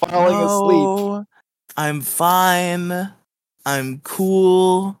and falling asleep. I'm fine. I'm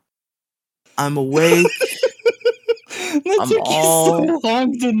cool. I'm awake. That took you so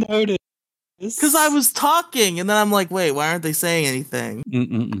long to notice. Because I was talking, and then I'm like, wait, why aren't they saying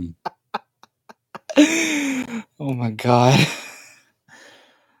anything? Oh my god.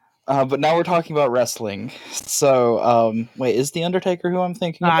 But now we're talking about wrestling. So, wait, is The Undertaker who I'm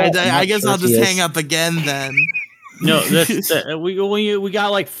thinking about? I guess I'll just hang up again then. No, we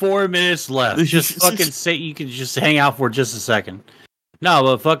got like 4 minutes left. Just fucking say you can just hang out for just a second. No,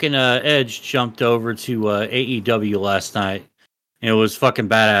 but fucking Edge jumped over to AEW last night. And it was fucking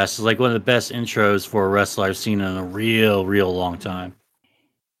badass. It's like one of the best intros for a wrestler I've seen in a real long time.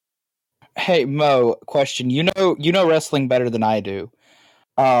 Hey Mo, question. You know wrestling better than I do.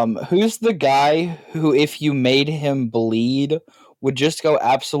 Who's the guy who, if you made him bleed, would just go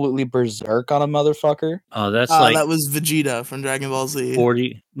absolutely berserk on a motherfucker? Oh, that's that was Vegeta from Dragon Ball Z.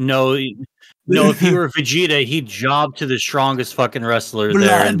 40. No, if he were Vegeta, he'd job to the strongest fucking wrestler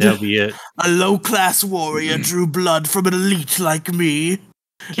there, and that'll be it. A low-class warrior drew blood from an elite like me.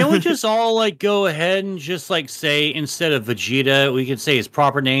 Can we just all like go ahead and just like say, instead of Vegeta, we could say his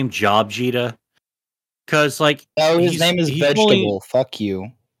proper name, Jobjita? Because like, no, his name is Vegetable. Fuck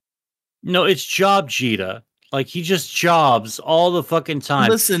you. No, it's Jobjita. Like, he just jobs all the fucking time.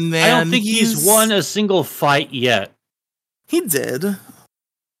 Listen, man, I don't think he's won a single fight yet. He did.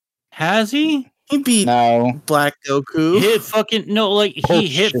 Has he? He beat Black Goku. He hit fucking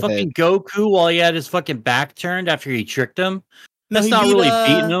Goku while he had his fucking back turned after he tricked him. That's not really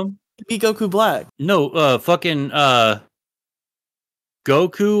beating him. He beat Goku Black. No,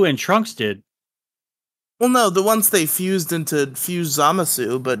 Goku and Trunks did. Well, no, the ones they fused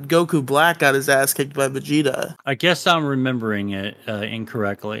Zamasu, but Goku Black got his ass kicked by Vegeta. I guess I'm remembering it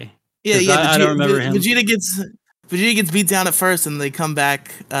incorrectly. Yeah, I don't remember him. Vegeta gets beat down at first, and they come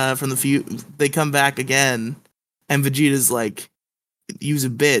back from the They come back again, and Vegeta's like, use a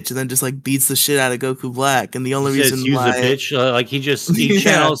bitch, and then just like beats the shit out of Goku Black. And the only reason use a bitch, like he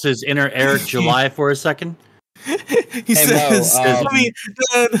channels his inner Eric July for a second. He says, I mean,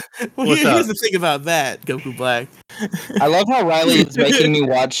 here's the thing about that, Goku Black. I love how Riley is making me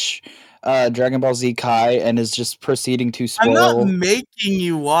watch Dragon Ball Z Kai and is just proceeding to spoil. I'm not making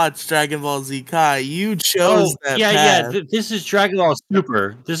you watch Dragon Ball Z Kai. You chose that path. Yeah. This is Dragon Ball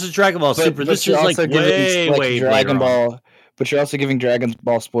Super. This is like way Dragon Ball. But you're also giving Dragon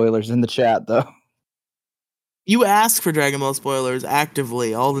Ball spoilers in the chat, though. You ask for Dragon Ball spoilers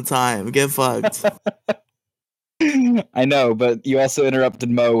actively all the time. Get fucked. I know, but you also interrupted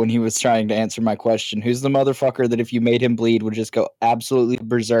Mo when he was trying to answer my question. Who's the motherfucker that if you made him bleed would just go absolutely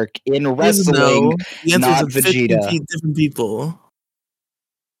berserk in wrestling? The answer is 50 different people.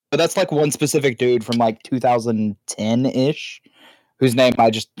 But that's like one specific dude from like 2010-ish, whose name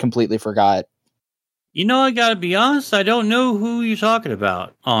I just completely forgot. You know, I gotta be honest, I don't know who you're talking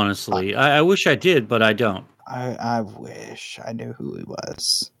about, honestly. I wish I did, but I don't. I wish I knew who he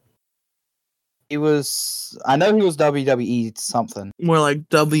was. I know he was WWE something. More like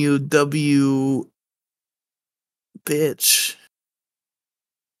WW bitch.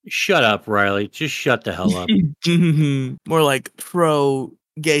 Shut up, Riley. Just shut the hell up. More like pro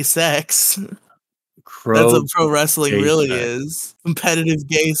gay sex. That's what pro wrestling really is. Competitive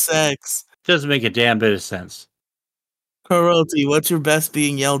gay sex. Doesn't make a damn bit of sense. Karoti, what's your best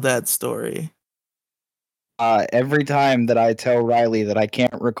being yelled at story? Every time that I tell Riley that I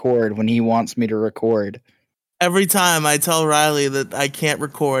can't record when he wants me to record. Every time I tell Riley that I can't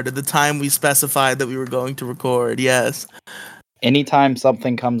record at the time we specified that we were going to record, yes. Anytime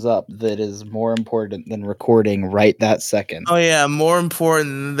something comes up that is more important than recording right that second. Oh yeah, more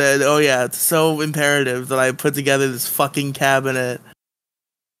important than, it's so imperative that I put together this fucking cabinet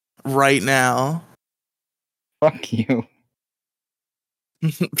right now. Fuck you.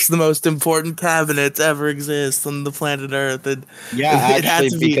 It's the most important cabinet to ever exist on the planet Earth.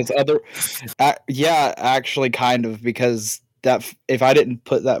 Actually, kind of, because that if I didn't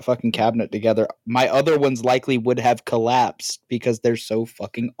put that fucking cabinet together, my other ones likely would have collapsed because they're so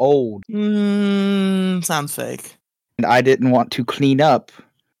fucking old. Sounds fake. And I didn't want to clean up.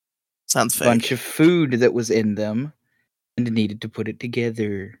 Sounds fake. A bunch of food that was in them, and needed to put it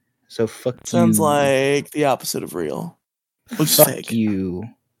together. So fuck Sounds like the opposite of real. Looks fuck fake. you.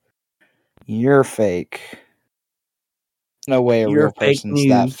 You're fake. There's no way a real person's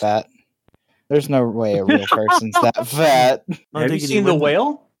that fat. There's no way a real person's that fat. Have you seen The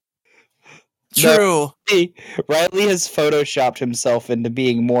Whale? True. No, Riley has photoshopped himself into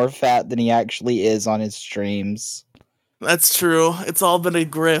being more fat than he actually is on his streams. That's true. It's all been a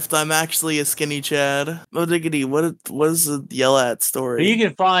grift. I'm actually a skinny Chad. Oh, diggity, what is the yell at story? You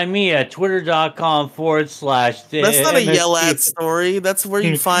can find me at twitter.com/ That's not a yell at story. That's where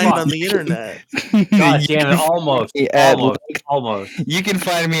you find on the internet. God damn it, almost. You can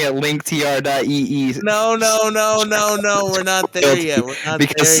find me at linktr.ee. No. We're not there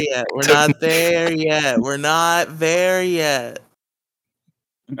yet. We're not there yet.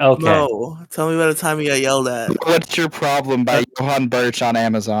 Okay. Mo, tell me about a time you got yelled at. What's Your Problem by Johan Birch on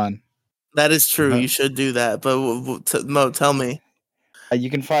Amazon. That is true. You should do that. But Mo, tell me. You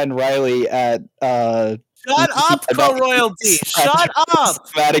can find Riley at Shut up, Pro Royalty. Shut up.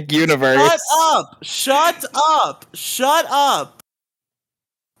 Cinematic Universe. Shut up.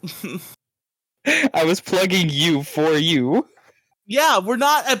 I was plugging you for you. Yeah, we're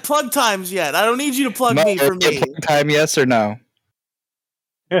not at plug times yet. I don't need you to plug me for me. Plug time, yes or no?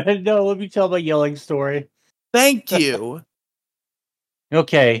 No, let me tell my yelling story. Thank you.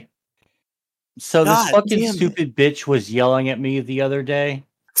 Okay. So this fucking stupid bitch was yelling at me the other day.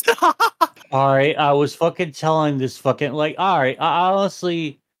 Alright, I was fucking telling this fucking, like, alright, I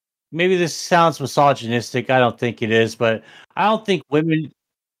honestly, maybe this sounds misogynistic, I don't think it is, but I don't think women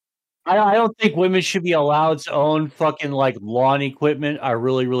should be allowed to own fucking, like, lawn equipment. I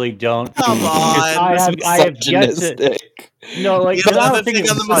really, really don't. Come on. I have yet to... No, like, I don't think it's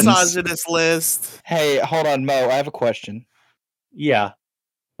on the misogynist list. Hey, hold on, Mo. I have a question. Yeah.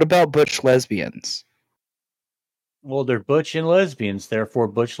 What about butch lesbians? Well, they're butch and lesbians, therefore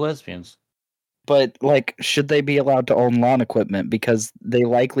butch lesbians. But like, should they be allowed to own lawn equipment because they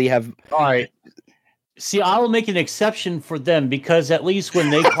likely have? All right. See, I will make an exception for them because at least when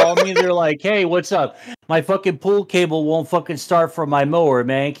they call me, they're like, "Hey, what's up? My fucking pool cable won't fucking start for my mower,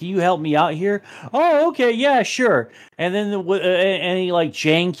 man. Can you help me out here?" "Oh, okay, yeah, sure." And then any like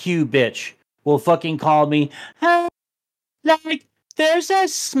Jane Q bitch will fucking call me, "Hey, like, there's a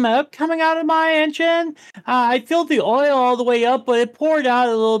smoke coming out of my engine. I filled the oil all the way up, but it poured out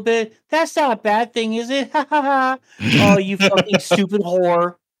a little bit. That's not a bad thing, is it?" Ha ha ha. Oh, you fucking stupid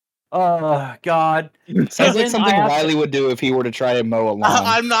whore. Oh, God. Sounds like something Riley would do if he were to try and mow a lawn.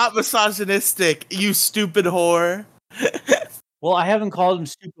 I'm not misogynistic, you stupid whore. Well, I haven't called him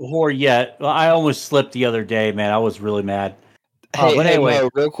stupid whore yet. I almost slipped the other day, man. I was really mad. But anyway, Mo,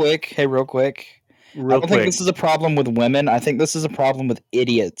 real quick. I don't think this is a problem with women. I think this is a problem with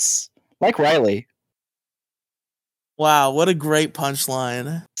idiots like Riley. Wow, what a great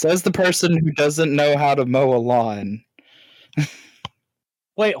punchline. Says the person who doesn't know how to mow a lawn.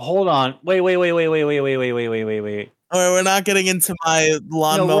 Wait, hold on. Wait. All right, we're not getting into my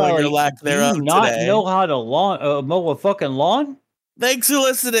lawn mowing or lack thereof today. Do you not know how to mow a fucking lawn? Thanks for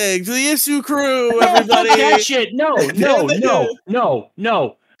listening to the Issue Crew, everybody. That shit. No.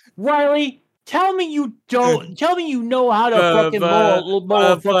 Riley, tell me you don't. Tell me you know how to fucking mow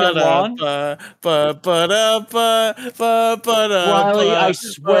a fucking lawn. Riley, I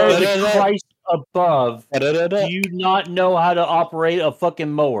swear to Christ above, do you not know how to operate a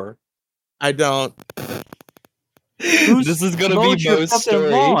fucking mower? I don't. This is gonna be Mo's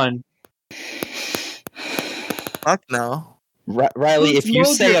story. Lawn? Fuck no. Riley, if you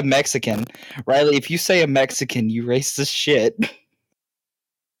say a Mexican, you racist shit.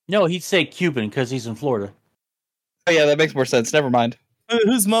 No, he'd say Cuban because he's in Florida. Oh yeah, that makes more sense. Never mind.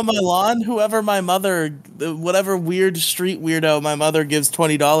 Who's mowing my lawn? Whoever my mother, whatever weird street weirdo my mother gives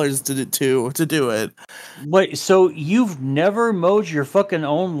 $20 to do it. Wait, so you've never mowed your fucking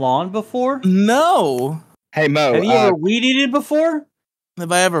own lawn before? No. Hey Mo, have you ever weed eated before?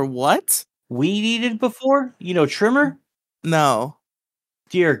 Have I ever what? Weed eated before? You know, trimmer? No.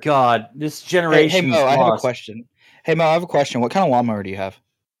 Dear God, this generation. Hey Mo, I have a question. What kind of lawnmower do you have?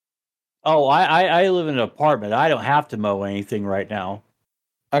 Oh, I live in an apartment. I don't have to mow anything right now.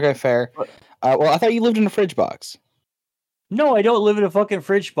 Okay, fair. Well, I thought you lived in a fridge box. No, I don't live in a fucking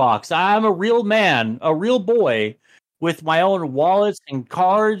fridge box. I'm a real man, a real boy, with my own wallets and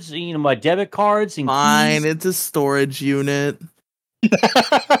cards, you know, my debit cards and Fine, keys. it's a storage unit.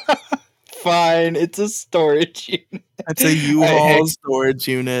 Fine, it's a storage unit. It's a U-Haul storage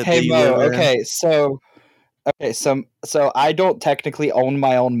unit. Hey Mo, so I don't technically own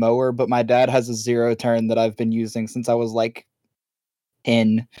my own mower, but my dad has a zero turn that I've been using since I was like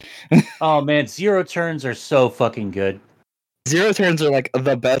 10. Oh man, zero turns are so fucking good. Zero turns are like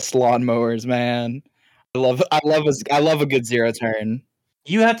the best lawnmowers, man. I love a good zero turn.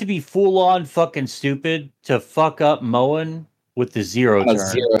 You have to be full on fucking stupid to fuck up mowing with the zero turn.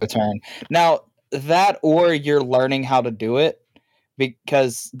 Zero turn. Now that, or you're learning how to do it,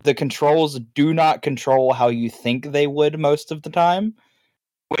 because the controls do not control how you think they would most of the time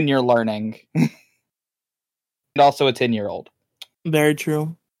when you're learning. And also a 10-year-old. Very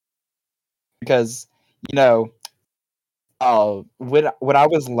true. Because, you know, when I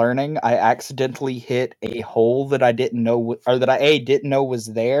was learning, I accidentally hit a hole that I didn't know, or that I didn't know was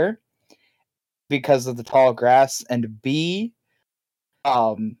there because of the tall grass, and B,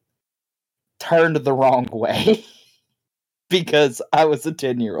 turned the wrong way because I was a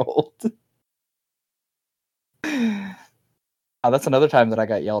 10-year-old. That's another time that I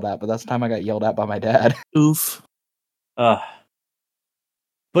got yelled at, but that's the time I got yelled at by my dad. Oof.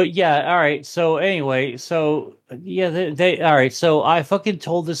 But yeah, all right. So anyway, so yeah, they all right. So I fucking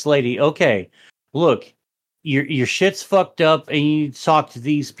told this lady, okay, look, your shit's fucked up, and you talk to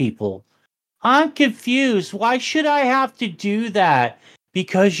these people. I'm confused. Why should I have to do that?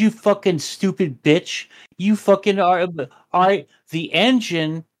 Because you fucking stupid bitch. You fucking are. All right, the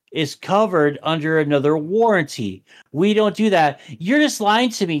engine is covered under another warranty. We don't do that. You're just lying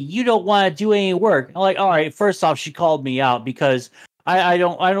to me. You don't want to do any work. I'm like, all right. First off, she called me out because I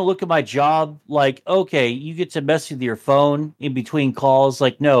don't look at my job like, okay, you get to mess with your phone in between calls.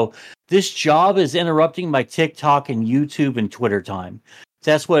 Like, no, this job is interrupting my TikTok and YouTube and Twitter time.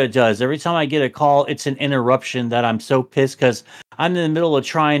 That's what it does. Every time I get a call, it's an interruption that I'm so pissed because I'm in the middle of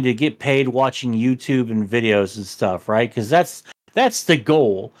trying to get paid watching YouTube and videos and stuff, right? Because that's the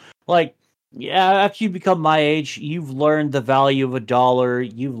goal. Like, yeah, after you become my age, you've learned the value of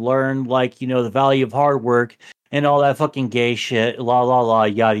 $1. You've learned, like, you know, the value of hard work and all that fucking gay shit, la la la,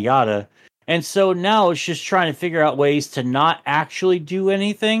 yada yada. And so now it's just trying to figure out ways to not actually do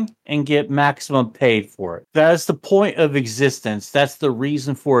anything and get maximum paid for it. That's the point of existence. That's the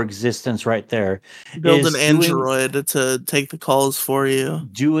reason for existence right there. Build an android to take the calls for you.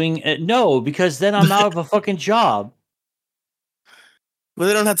 Doing it. No, because then I'm out of a fucking job. Well,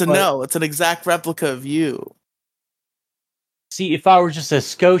 they don't have to know. It's an exact replica of you. See, if I were just a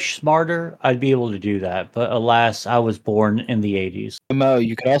skosh smarter, I'd be able to do that. But alas, I was born in the 80s. Mo,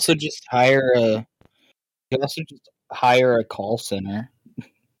 you could also just hire a call center.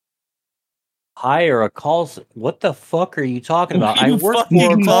 Hire a call center? What the fuck are you talking about? I work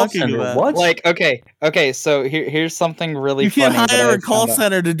for a call center. What? Like, okay, so here's something really funny. You can hire a call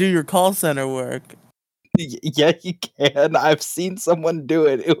center to do your call center work. Yeah, you can. I've seen someone do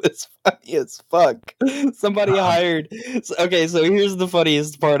it. It was funny as fuck. Somebody hired. Okay, so here's the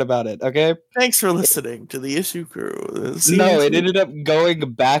funniest part about it. Okay, thanks for listening to the Issue Crew. No, it ended up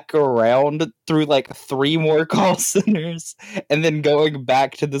going back around through like 3 more call centers, and then going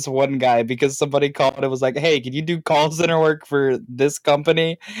back to this one guy because somebody called and was like, "Hey, can you do call center work for this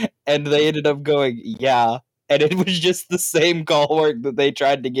company?" And they ended up going, "Yeah," and it was just the same call work that they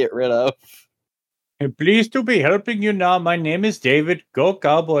tried to get rid of. Pleased to be helping you now. My name is David. Go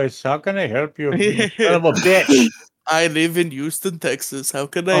Cowboys. How can I help you? Son of a bitch. I live in Houston, Texas. How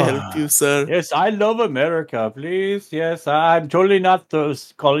can I help you, sir? Yes, I love America. Please. Yes, I'm totally not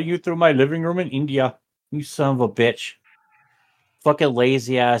calling you through my living room in India. You son of a bitch. Fucking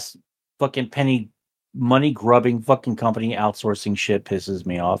lazy ass, fucking penny money grubbing fucking company outsourcing shit pisses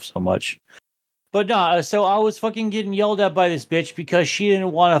me off so much. But no, so I was fucking getting yelled at by this bitch because she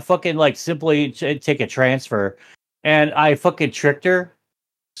didn't want to fucking like simply take a transfer. And I fucking tricked her,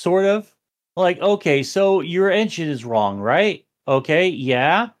 sort of. Like, okay, so your engine is wrong, right? Okay,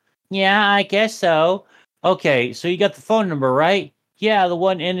 yeah? Yeah, I guess so. Okay, so you got the phone number, right? Yeah, the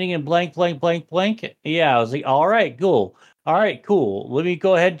one ending in blank, blank, blank, blank. Yeah, I was like, all right, cool. All right, cool. Let me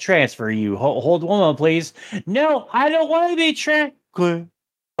go ahead and transfer you. Hold one moment, please. No, I don't want to be transferred.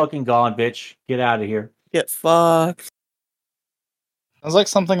 Fucking gone, bitch. Get out of here. Get fucked. Sounds like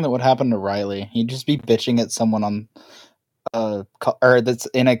something that would happen to Riley. He'd just be bitching at someone on or that's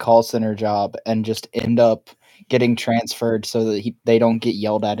in a call center job and just end up getting transferred so that they don't get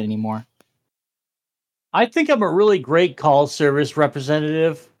yelled at anymore. I think I'm a really great call service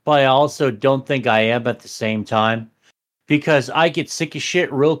representative, but I also don't think I am at the same time. Because I get sick of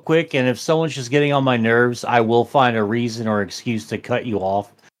shit real quick, and if someone's just getting on my nerves, I will find a reason or excuse to cut you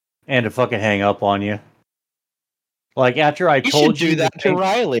off and to fucking hang up on you. Like after I told you do that to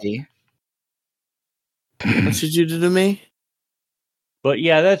Riley. What should you do to me? But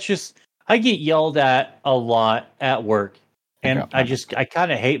yeah, that's just I get yelled at a lot at work, and I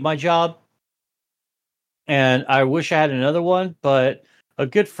kind of hate my job, and I wish I had another one. But a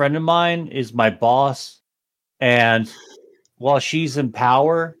good friend of mine is my boss, and while she's in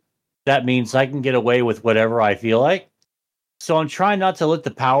power, that means I can get away with whatever I feel like. So I'm trying not to let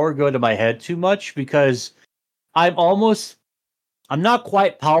the power go to my head too much because I'm not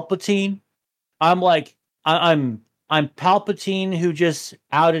quite Palpatine. I'm Palpatine who just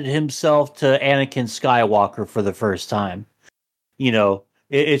outed himself to Anakin Skywalker for the first time. You know,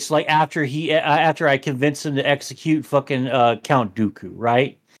 it's like after I convinced him to execute fucking Count Dooku,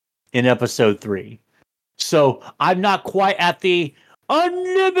 right? In episode 3. So I'm not quite at the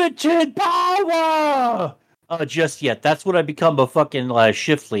unlimited power just yet. That's what I become a fucking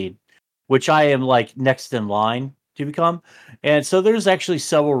shift lead, which I am like next in line to become. And so there's actually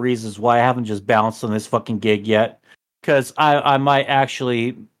several reasons why I haven't just bounced on this fucking gig yet, because I might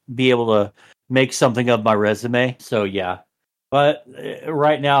actually be able to make something of my resume. So yeah, but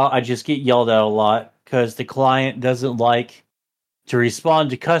right now I just get yelled at a lot because the client doesn't like to respond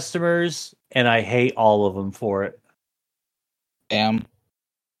to customers, and I hate all of them for it. Damn.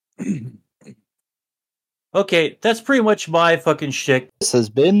 Okay, that's pretty much my fucking shtick. This has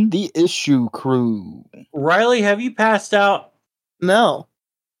been the Issue Crew. Riley, have you passed out? No.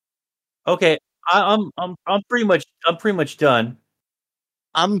 Okay, I'm pretty much done.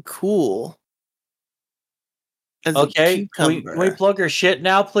 I'm cool. Okay, can we plug our shit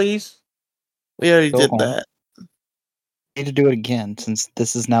now, please? We already did that. Need to do it again since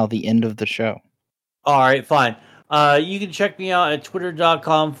this is now the end of the show. All right, fine. You can check me out at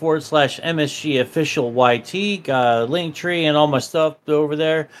twitter.com/MSGOfficialYT. Got a link tree and all my stuff over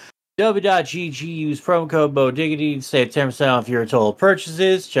there. W.GG, use promo code BoDiggity to save 10% off your total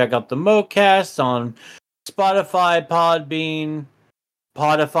purchases. Check out the MoCast on Spotify,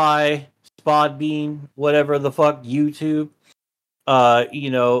 Podbean, whatever the fuck, YouTube.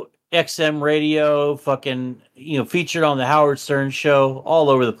 XM Radio, fucking, featured on the Howard Stern show, all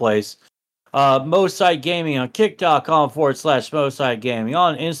over the place. Mosite Gaming on kick.com/Mosite Gaming,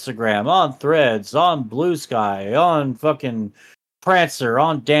 on Instagram, on Threads, on Blue Sky, on fucking Prancer,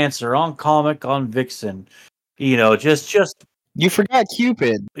 on Dancer, on Comic, on Vixen. You know, just you forgot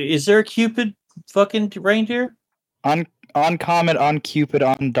Cupid. Is there a Cupid fucking reindeer? On Comet, on Cupid,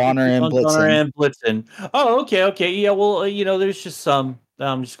 on Donner and Blitzen. Donner and Blitzen. Oh, okay. Yeah, well, you know, there's just some that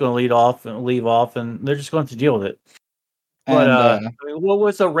I'm just going to leave off, and they're just going to deal with it. But what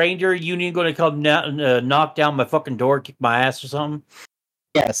was the reindeer union going to come knock down my fucking door, kick my ass or something?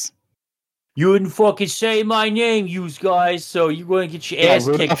 Yes. You wouldn't fucking say my name, you guys, so you're going to get your ass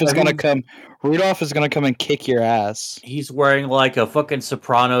Rudolph kicked. Rudolph is going to come and kick your ass. He's wearing like a fucking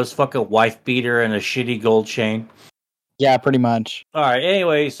Sopranos fucking wife beater and a shitty gold chain. Yeah, pretty much. All right,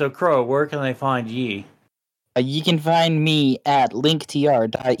 anyway, so Crow, where can they find ye? You can find me at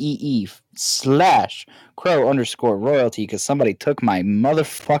linktr.ee/crow_royalty because somebody took my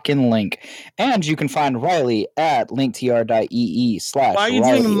motherfucking link. And you can find Riley at linktr.ee/Why are you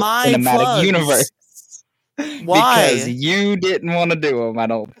doing my cinematic universe? Why? Because you didn't want to do them, I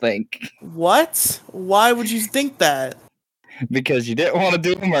don't think. What? Why would you think that? Because you didn't want to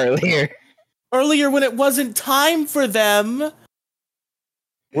do them earlier. Earlier when it wasn't time for them.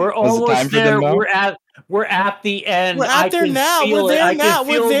 We're almost there. We're at the end. We're at there now. We're there now.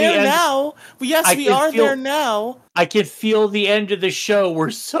 We're there now. Yes, we are there now. I can feel the end of the show.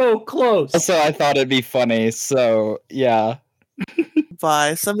 We're so close. So I thought it'd be funny. So yeah.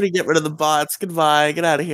 Bye. Somebody get rid of the bots. Goodbye. Get out of here.